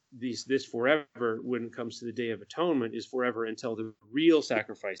that this forever, when it comes to the Day of Atonement, is forever until the real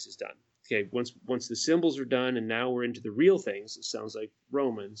sacrifice is done. Okay, once the symbols are done, and now we're into the real things. It sounds like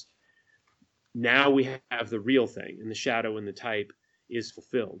Romans. Now we have the real thing, and the shadow and the type is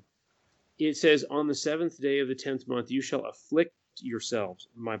fulfilled. It says, on the 7th day of the 10th month, you shall afflict yourselves.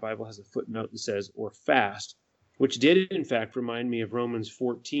 My Bible has a footnote that says, or fast, which did in fact remind me of Romans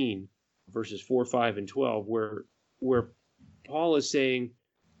 14, verses 4, 5, and 12, where Paul is saying,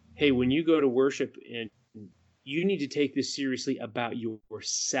 hey, when you go to worship, and you need to take this seriously about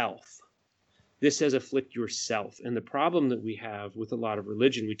yourself. This says afflict yourself. And the problem that we have with a lot of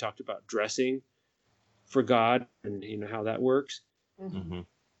religion, we talked about dressing. for God and how that works. Mm-hmm.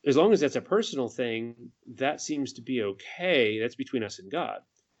 As long as that's a personal thing, that seems to be okay. That's between us and God.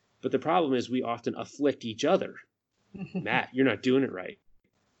 But the problem is we often afflict each other. Matt, you're not doing it right.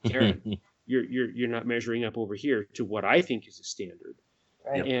 Karen, you're not measuring up over here to what I think is a standard.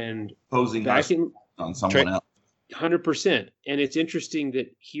 Right. And posing back in on someone else. 100%. And it's interesting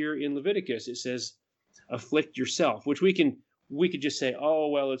that here in Leviticus it says afflict yourself, which we could just say, oh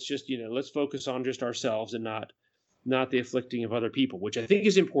well, it's just let's focus on just ourselves and not the afflicting of other people, which I think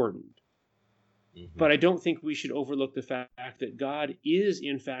is important. Mm-hmm. But I don't think we should overlook the fact that God is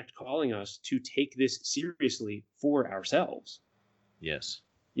in fact calling us to take this seriously for ourselves. Yes.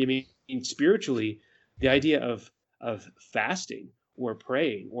 I mean, spiritually, the idea of fasting or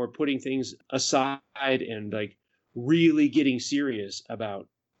praying or putting things aside and like really getting serious about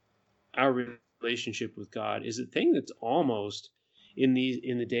our relationship with God is a thing that's almost in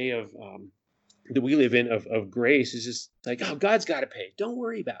the day of that we live in of grace is just like, oh, God's got to pay. Don't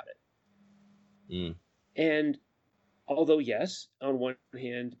worry about it. Mm. And although, yes, on one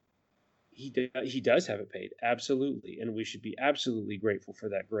hand, he does have it paid, absolutely, and we should be absolutely grateful for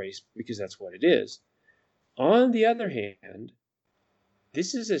that grace because that's what it is. On the other hand,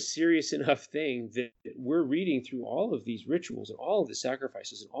 this is a serious enough thing that we're reading through all of these rituals and all of the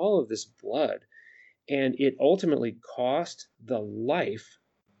sacrifices and all of this blood, and it ultimately cost the life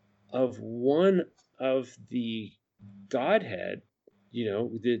of one of the Godhead,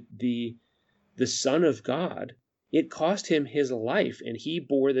 the Son of God. It cost him his life, and he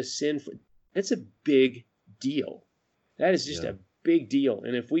bore the sin. That's a big deal. That is just a big deal.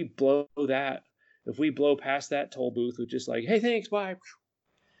 And if we blow past that toll booth with just like, hey, thanks, bye,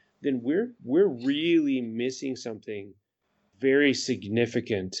 then we're really missing something very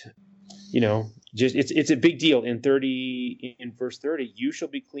significant. Just it's a big deal. In verse 30, you shall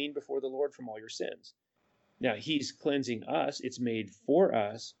be clean before the Lord from all your sins. Now he's cleansing us. It's made for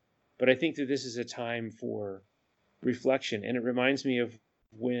us. But I think that this is a time for reflection. And it reminds me of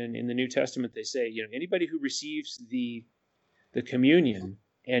when in the New Testament they say, anybody who receives the communion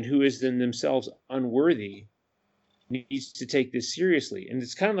and who is then themselves unworthy needs to take this seriously. And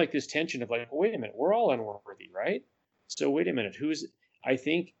it's kind of like this tension of like, well, wait a minute, we're all unworthy, right? So wait a minute, I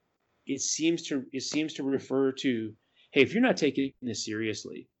think it seems to refer to, hey, if you're not taking this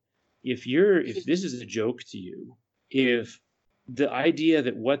seriously, if this is a joke to you, if the idea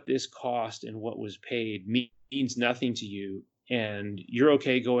that what this cost and what was paid means nothing to you and you're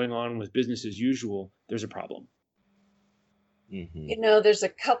okay going on with business as usual, there's a problem. Mm-hmm. There's a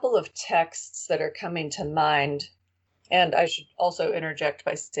couple of texts that are coming to mind. And I should also interject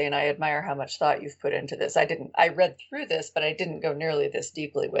by saying I admire how much thought you've put into this. I read through this, but I didn't go nearly this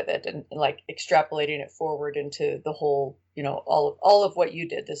deeply with it, and like extrapolating it forward into the whole, all of what you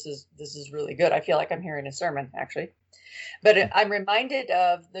did. This is really good. I feel like I'm hearing a sermon actually. But I'm reminded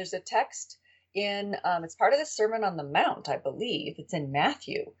of, there's a text in, it's part of the Sermon on the Mount, I believe. It's in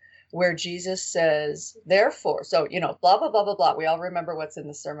Matthew, where Jesus says, therefore, so, blah, blah, blah, blah, blah. We all remember what's in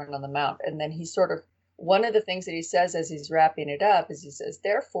the Sermon on the Mount. And then he sort of, one of the things that he says as he's wrapping it up is he says,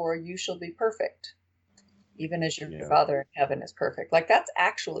 therefore, you shall be perfect, even as your Father in heaven is perfect. Like, that's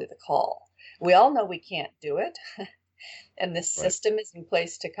actually the call. We all know we can't do it. And this system is in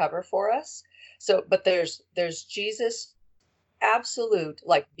place to cover for us. So, but there's Jesus absolute,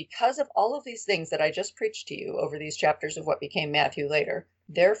 like, because of all of these things that I just preached to you over these chapters of what became Matthew later,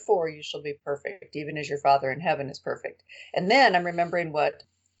 therefore you shall be perfect, even as your Father in heaven is perfect. And then I'm remembering what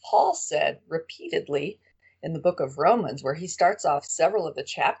Paul said repeatedly in the book of Romans, where he starts off several of the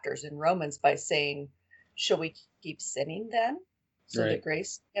chapters in Romans by saying, shall we keep sinning then so that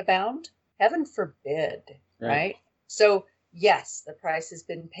grace may abound? Heaven forbid, right? So yes, the price has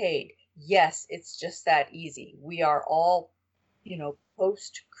been paid. Yes, it's just that easy. We are all,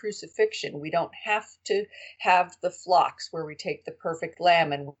 post crucifixion. We don't have to have the flocks where we take the perfect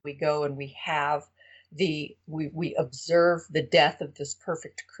lamb and we go and we have we observe the death of this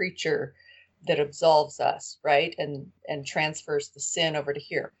perfect creature that absolves us, right? And transfers the sin over to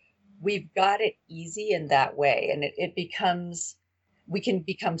here. We've got it easy in that way. And it becomes, we can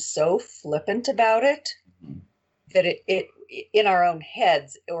become so flippant about it that it in our own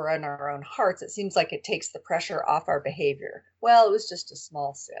heads or in our own hearts, it seems like it takes the pressure off our behavior. Well, it was just a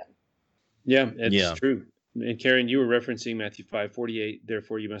small sin. Yeah, it's true. And Karen, you were referencing Matthew 5:48.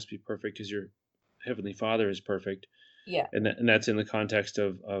 Therefore, you must be perfect as your Heavenly Father is perfect. Yeah. And that's in the context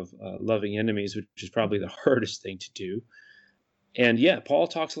of loving enemies, which is probably the hardest thing to do. And yeah, Paul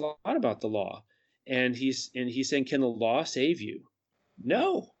talks a lot about the law. And he's saying, can the law save you?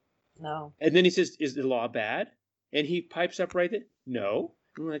 No. No. And then he says, is the law bad? And he pipes up right there, no.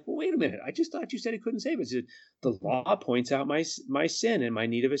 I'm like, well, wait a minute. I just thought you said he couldn't save us. The law points out my sin and my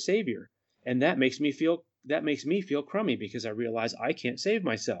need of a savior. And that makes me feel crummy because I realize I can't save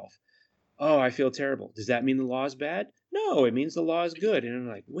myself. Oh, I feel terrible. Does that mean the law is bad? No, it means the law is good. And I'm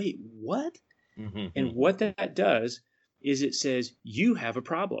like, wait, what? And what that does is it says you have a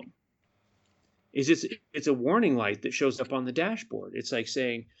problem. It's a warning light that shows up on the dashboard. It's like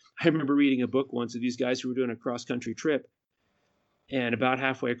saying, I remember reading a book once of these guys who were doing a cross-country trip. And about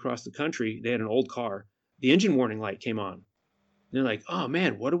halfway across the country, they had an old car. The engine warning light came on. And they're like, oh,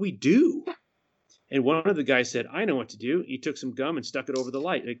 man, what do we do? And one of the guys said, I know what to do. He took some gum and stuck it over the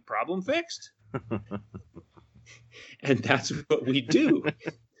light. Like, problem fixed. And that's what we do.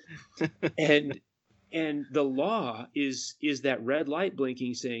 And the law is that red light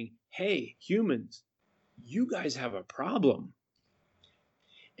blinking saying, hey, humans, you guys have a problem.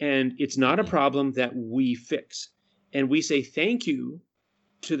 And it's not a problem that we fix. And we say thank you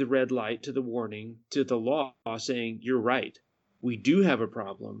to the red light, to the warning, to the law saying, you're right. We do have a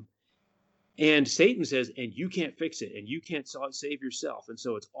problem. And Satan says, and you can't fix it, and you can't save yourself. And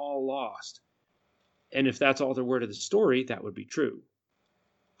so it's all lost. And if that's all there were to the story, that would be true.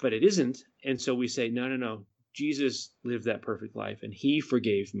 But it isn't. And so we say, no. Jesus lived that perfect life, and he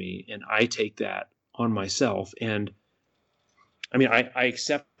forgave me, and I take that on myself. And I mean, I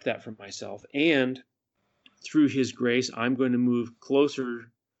accept that for myself. And through his grace, I'm going to move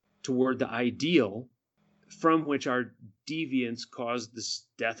closer toward the ideal from which our deviance caused the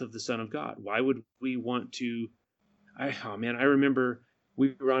death of the Son of God. Why would we want to? I remember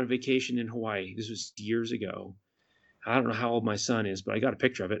we were on vacation in Hawaii. This was years ago. I don't know how old my son is, but I got a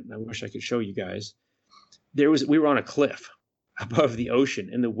picture of it, and I wish I could show you guys. We were on a cliff above the ocean,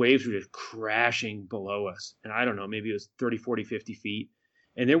 and the waves were just crashing below us. And I don't know, maybe it was 30, 40, 50 feet.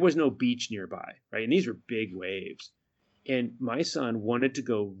 And there was no beach nearby, right? And these were big waves. And my son wanted to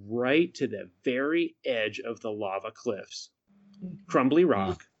go right to the very edge of the lava cliffs, crumbly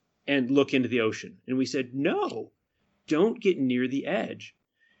rock, and look into the ocean. And we said, no, don't get near the edge.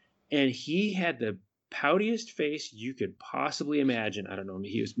 And he had the poutiest face you could possibly imagine. I don't know,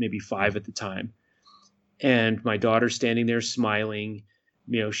 he was maybe 5 at the time. And my daughter's standing there smiling.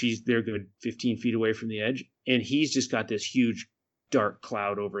 They're good 15 feet away from the edge. And he's just got this huge dark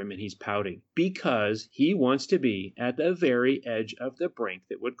cloud over him, and he's pouting because he wants to be at the very edge of the brink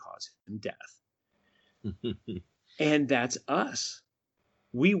that would cause him death. And that's us.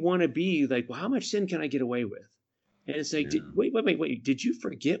 We want to be like, well, how much sin can I get away with? And it's like, wait, did you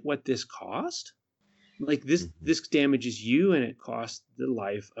forget what this cost? Like this damages you, and it costs the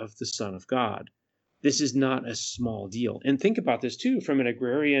life of the Son of God. This is not a small deal. And think about this too, from an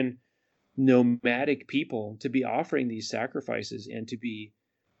agrarian, nomadic people, to be offering these sacrifices and to be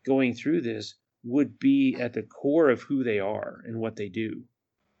going through this would be at the core of who they are and what they do.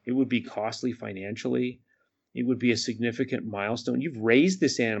 It would be costly financially. It would be a significant milestone. You've raised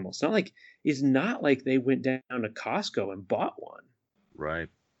this animal. It's not like they went down to Costco and bought one. Right.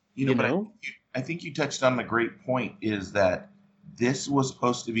 I think you touched on a great point, is that this was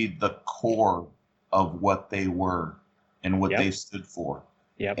supposed to be the core of what they were and what they stood for.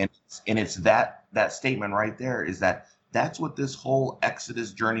 Yep. And it's that statement right there, is that's what this whole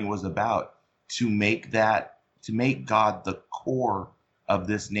Exodus journey was about, to make God the core of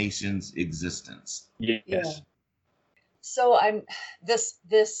this nation's existence. Yes. Yeah. So I'm this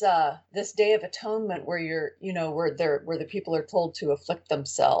Day of Atonement where where the people are told to afflict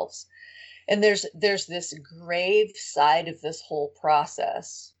themselves. And there's this grave side of this whole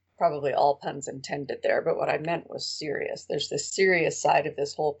process. Probably all puns intended there, but what I meant was serious. There's this serious side of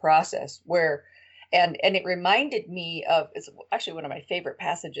this whole process where, and it reminded me of, it's actually one of my favorite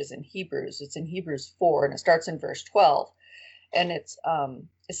passages in Hebrews. It's in Hebrews 4, and it starts in verse 12. And it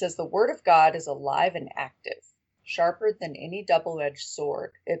says, the word of God is alive and active, sharper than any double-edged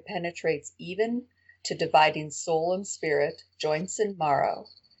sword. It penetrates even to dividing soul and spirit, joints and marrow.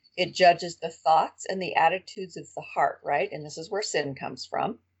 It judges the thoughts and the attitudes of the heart, right? And this is where sin comes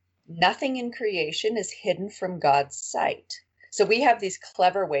from. Nothing in creation is hidden from God's sight. So we have these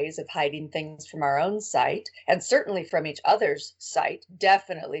clever ways of hiding things from our own sight, and certainly from each other's sight,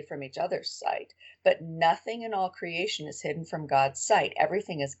 definitely from each other's sight. But nothing in all creation is hidden from God's sight.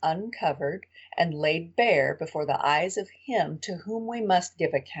 Everything is uncovered and laid bare before the eyes of him to whom we must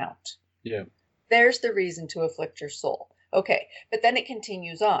give account. Yeah. There's the reason to afflict your soul. Okay, but then it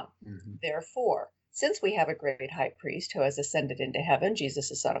continues on. Mm-hmm. Therefore, since we have a great high priest who has ascended into heaven, Jesus,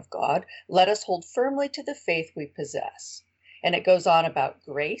 the Son of God, let us hold firmly to the faith we possess. And it goes on about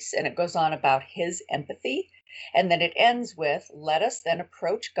grace, and it goes on about his empathy. And then it ends with, let us then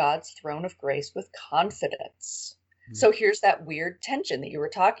approach God's throne of grace with confidence. So here's that weird tension that you were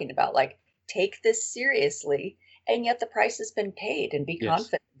talking about, like take this seriously, and yet the price has been paid, and be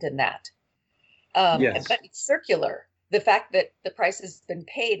confident in that. Yes. But it's circular. The fact that the price has been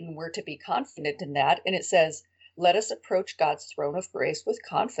paid and we're to be confident in that. And it says, let us approach God's throne of grace with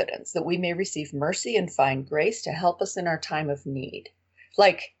confidence that we may receive mercy and find grace to help us in our time of need.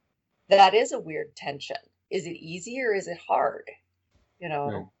 Like, that is a weird tension. Is it easy or is it hard? You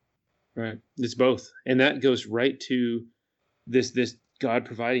know? Right. It's both. And that goes right to this God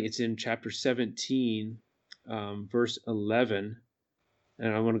providing. It's in chapter 17, verse 11.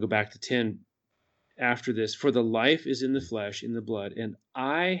 And I want to go back to 10 after this. For the life is in the flesh, in the blood, and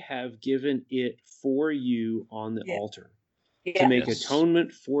I have given it for you on the altar to make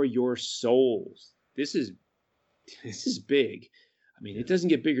atonement for your souls. This is big. I mean, it doesn't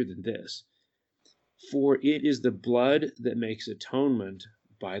get bigger than this. For it is the blood that makes atonement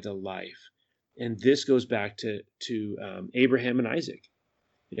by the life. And this goes back to Abraham and Isaac.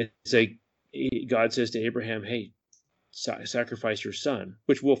 It's like God says to Abraham, hey, sacrifice your son,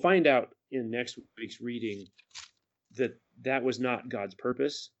 which we'll find out in next week's reading that was not God's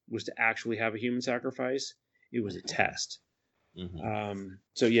purpose, was to actually have a human sacrifice. It was a test.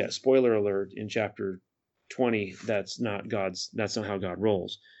 So yeah, spoiler alert, in chapter 20, that's not how God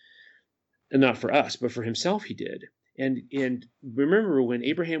rolls. And not for us, but for himself he did. And remember when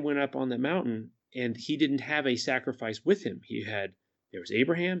Abraham went up on the mountain and he didn't have a sacrifice with him. There was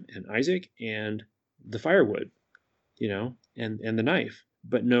Abraham and Isaac and the firewood, and the knife,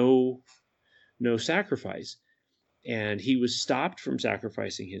 but no sacrifice. And he was stopped from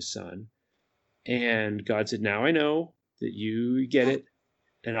sacrificing his son. And God said, now I know that you get it,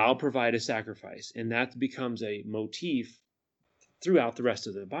 and I'll provide a sacrifice. And that becomes a motif throughout the rest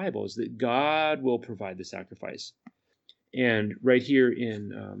of the Bible, is that God will provide the sacrifice. And right here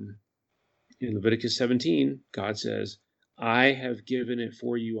in Leviticus 17, God says, I have given it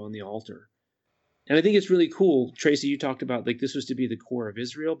for you on the altar. And I think it's really cool. Tracy, you talked about like this was to be the core of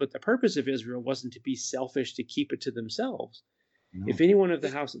Israel, but the purpose of Israel wasn't to be selfish, to keep it to themselves. No. If anyone of the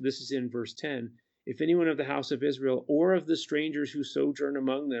house, this is in verse 10, if anyone of the house of Israel or of the strangers who sojourn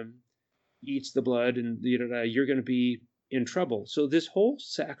among them eats the blood, and you're going to be in trouble. So this whole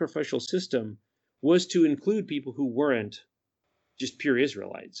sacrificial system was to include people who weren't just pure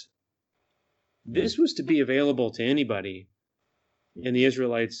Israelites. This was to be available to anybody. And the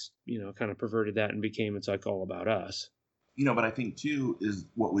Israelites, kind of perverted that and became, it's like all about us. But I think too is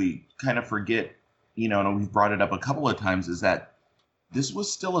what we kind of forget, and we've brought it up a couple of times, is that this was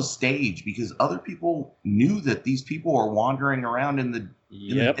still a stage because other people knew that these people were wandering around in the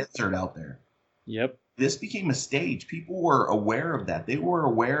desert out there. Yep. This became a stage. People were aware of that. They were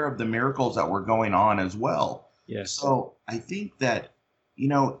aware of the miracles that were going on as well. Yes. So I think that,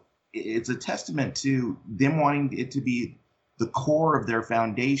 it's a testament to them wanting it to be the core of their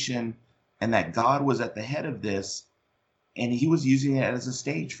foundation, and that God was at the head of this, and he was using it as a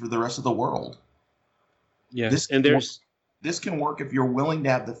stage for the rest of the world. Yes. This can work if you're willing to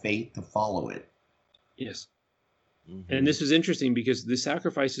have the faith to follow it. Yes. Mm-hmm. And this is interesting because the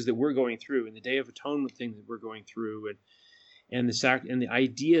sacrifices that we're going through and the Day of Atonement thing that we're going through and the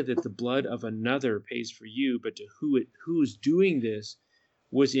idea that the blood of another pays for you, but to who's doing this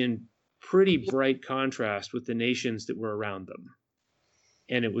was in pretty bright contrast with the nations that were around them.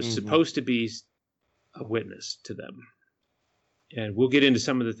 And it was supposed to be a witness to them. And we'll get into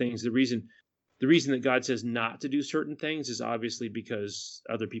some of the things. The reason that God says not to do certain things is obviously because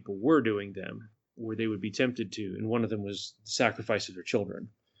other people were doing them, or they would be tempted to. And one of them was the sacrifice of their children.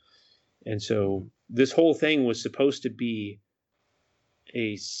 And so this whole thing was supposed to be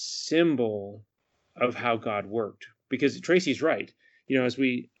a symbol of how God worked. Because Tracy's right. As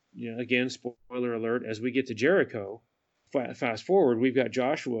we, again, spoiler alert, as we get to Jericho, fast forward, we've got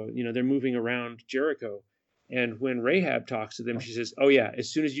Joshua, they're moving around Jericho. And when Rahab talks to them, she says, oh yeah, as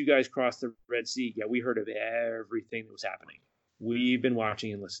soon as you guys crossed the Red Sea, we heard of everything that was happening. We've been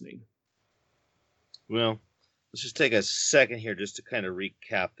watching and listening. Well, let's just take a second here just to kind of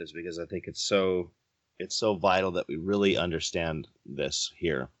recap this, because I think it's so vital that we really understand this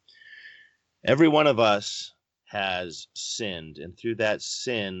here. Every one of us has sinned, and through that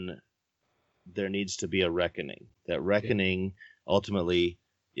sin, there needs to be a reckoning. That reckoning ultimately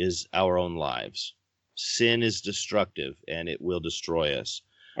is our own lives. Sin is destructive, and it will destroy us.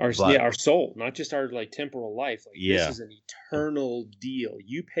 Our soul, not just our temporal life. This is an eternal deal.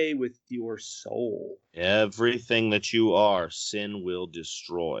 You pay with your soul. Everything that you are, sin will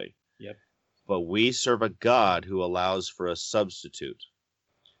destroy. Yep. But we serve a God who allows for a substitute.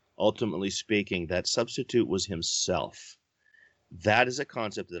 Ultimately speaking, that substitute was himself. that is a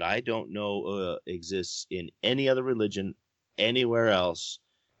concept that I don't know exists in any other religion anywhere else,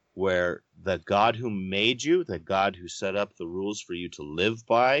 where the God who made you, the God who set up the rules for you to live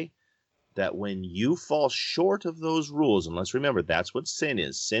by, that when you fall short of those rules, and let's remember that's what sin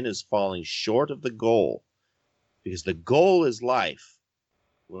is. Sin is falling short of the goal, because the goal is life.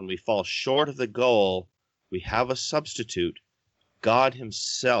 When we fall short of the goal, we have a substitute. God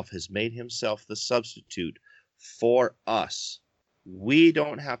himself has made himself the substitute for us. We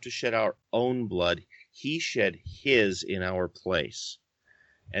don't have to shed our own blood. He shed his in our place.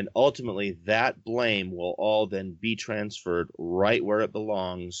 And ultimately, that blame will all then be transferred right where it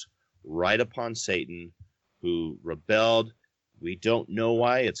belongs, right upon Satan, who rebelled. We don't know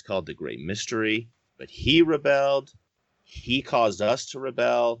why. It's called the Great Mystery. But he rebelled. He caused us to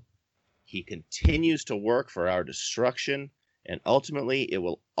rebel. He continues to work for our destruction. And ultimately, it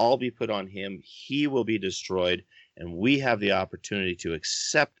will all be put on him. He will be destroyed. And we have the opportunity to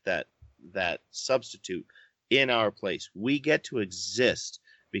accept that substitute in our place. We get to exist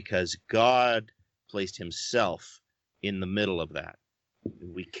because God placed himself in the middle of that.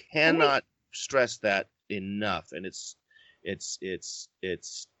 We cannot stress that enough. And it's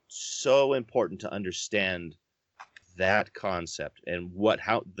so important to understand that concept and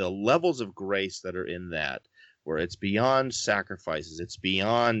how the levels of grace that are in that, where it's beyond sacrifices, it's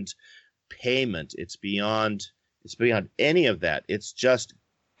beyond payment, it's beyond any of that. It's just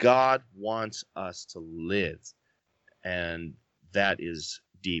God wants us to live, and that is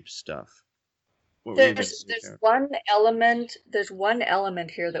deep stuff. There's one element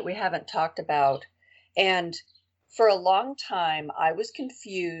here that we haven't talked about, and for a long time I was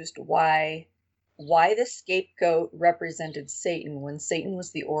confused why the scapegoat represented Satan when Satan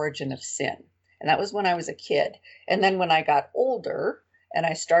was the origin of sin. And that was when I was a kid. And then when I got older and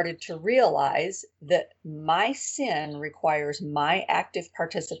I started to realize that my sin requires my active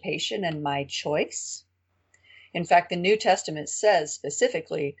participation and my choice. In fact, the New Testament says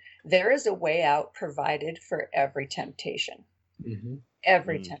specifically, there is a way out provided for every temptation. Mm-hmm.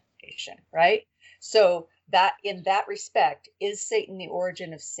 Every temptation, right? So that in that respect, is Satan the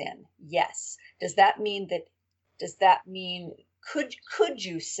origin of sin? Yes. Does that mean could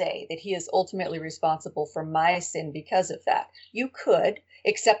you say that he is ultimately responsible for my sin because of that? You could,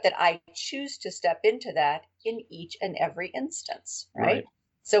 except that I choose to step into that in each and every instance, right?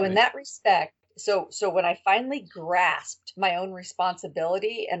 So in that respect, so when I finally grasped my own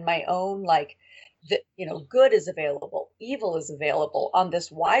responsibility and my own, good is available, evil is available on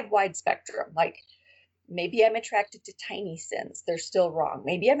this wide spectrum. Like, maybe I'm attracted to tiny sins. They're still wrong.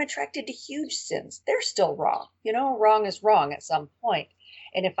 Maybe I'm attracted to huge sins. They're still wrong. Wrong is wrong at some point.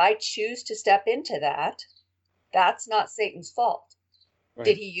 And if I choose to step into that, that's not Satan's fault. Right.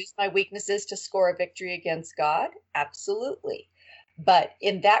 Did he use my weaknesses to score a victory against God? Absolutely. But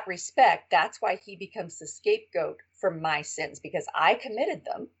in that respect, that's why he becomes the scapegoat for my sins, because I committed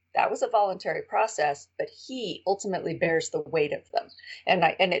them. That was a voluntary process, but he ultimately bears the weight of them.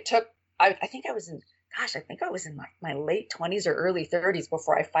 And it took, I think I was in my late 20s or early 30s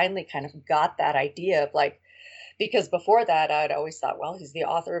before I finally kind of got that idea of because before that I'd always thought, well, he's the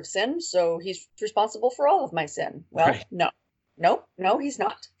author of sin, so he's responsible for all of my sin. Well, right. No, he's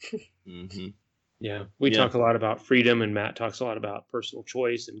not. Mm-hmm. Yeah, we talk a lot about freedom, and Matt talks a lot about personal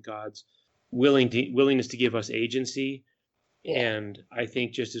choice and God's willingness to give us agency. Yeah. And I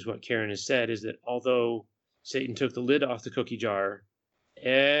think just as what Karen has said is that although Satan took the lid off the cookie jar,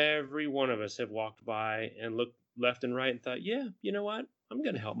 every one of us have walked by and looked left and right and thought, yeah, you know what? I'm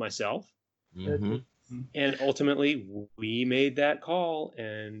going to help myself. Mm-hmm. And ultimately, we made that call,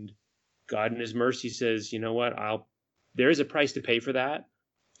 and God in his mercy says, you know what? There is a price to pay for that,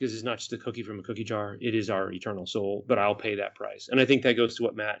 because it's not just a cookie from a cookie jar. It is our eternal soul, but I'll pay that price. And I think that goes to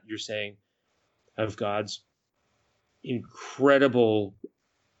what, Matt, you're saying of God's incredible,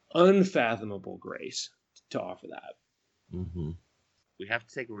 unfathomable grace to offer that. Mm-hmm. We have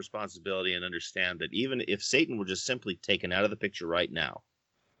to take a responsibility and understand that even if Satan were just simply taken out of the picture right now,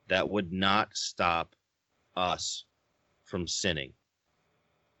 that would not stop us from sinning.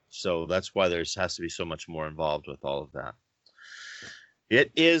 So that's why there has to be so much more involved with all of that.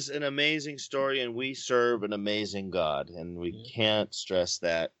 It is an amazing story, and we serve an amazing God, and we can't stress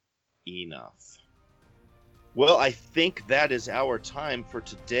that enough. Well, I think that is our time for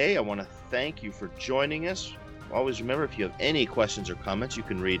today. I want to thank you for joining us. Always remember, if you have any questions or comments, you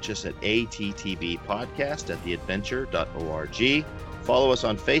can reach us at attbpodcast@theadventure.org. Follow us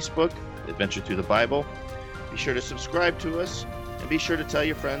on Facebook, Adventure Through the Bible. Be sure to subscribe to us, and be sure to tell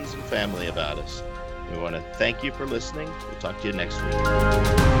your friends and family about us. We want to thank you for listening. We'll talk to you next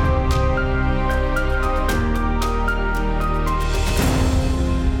week.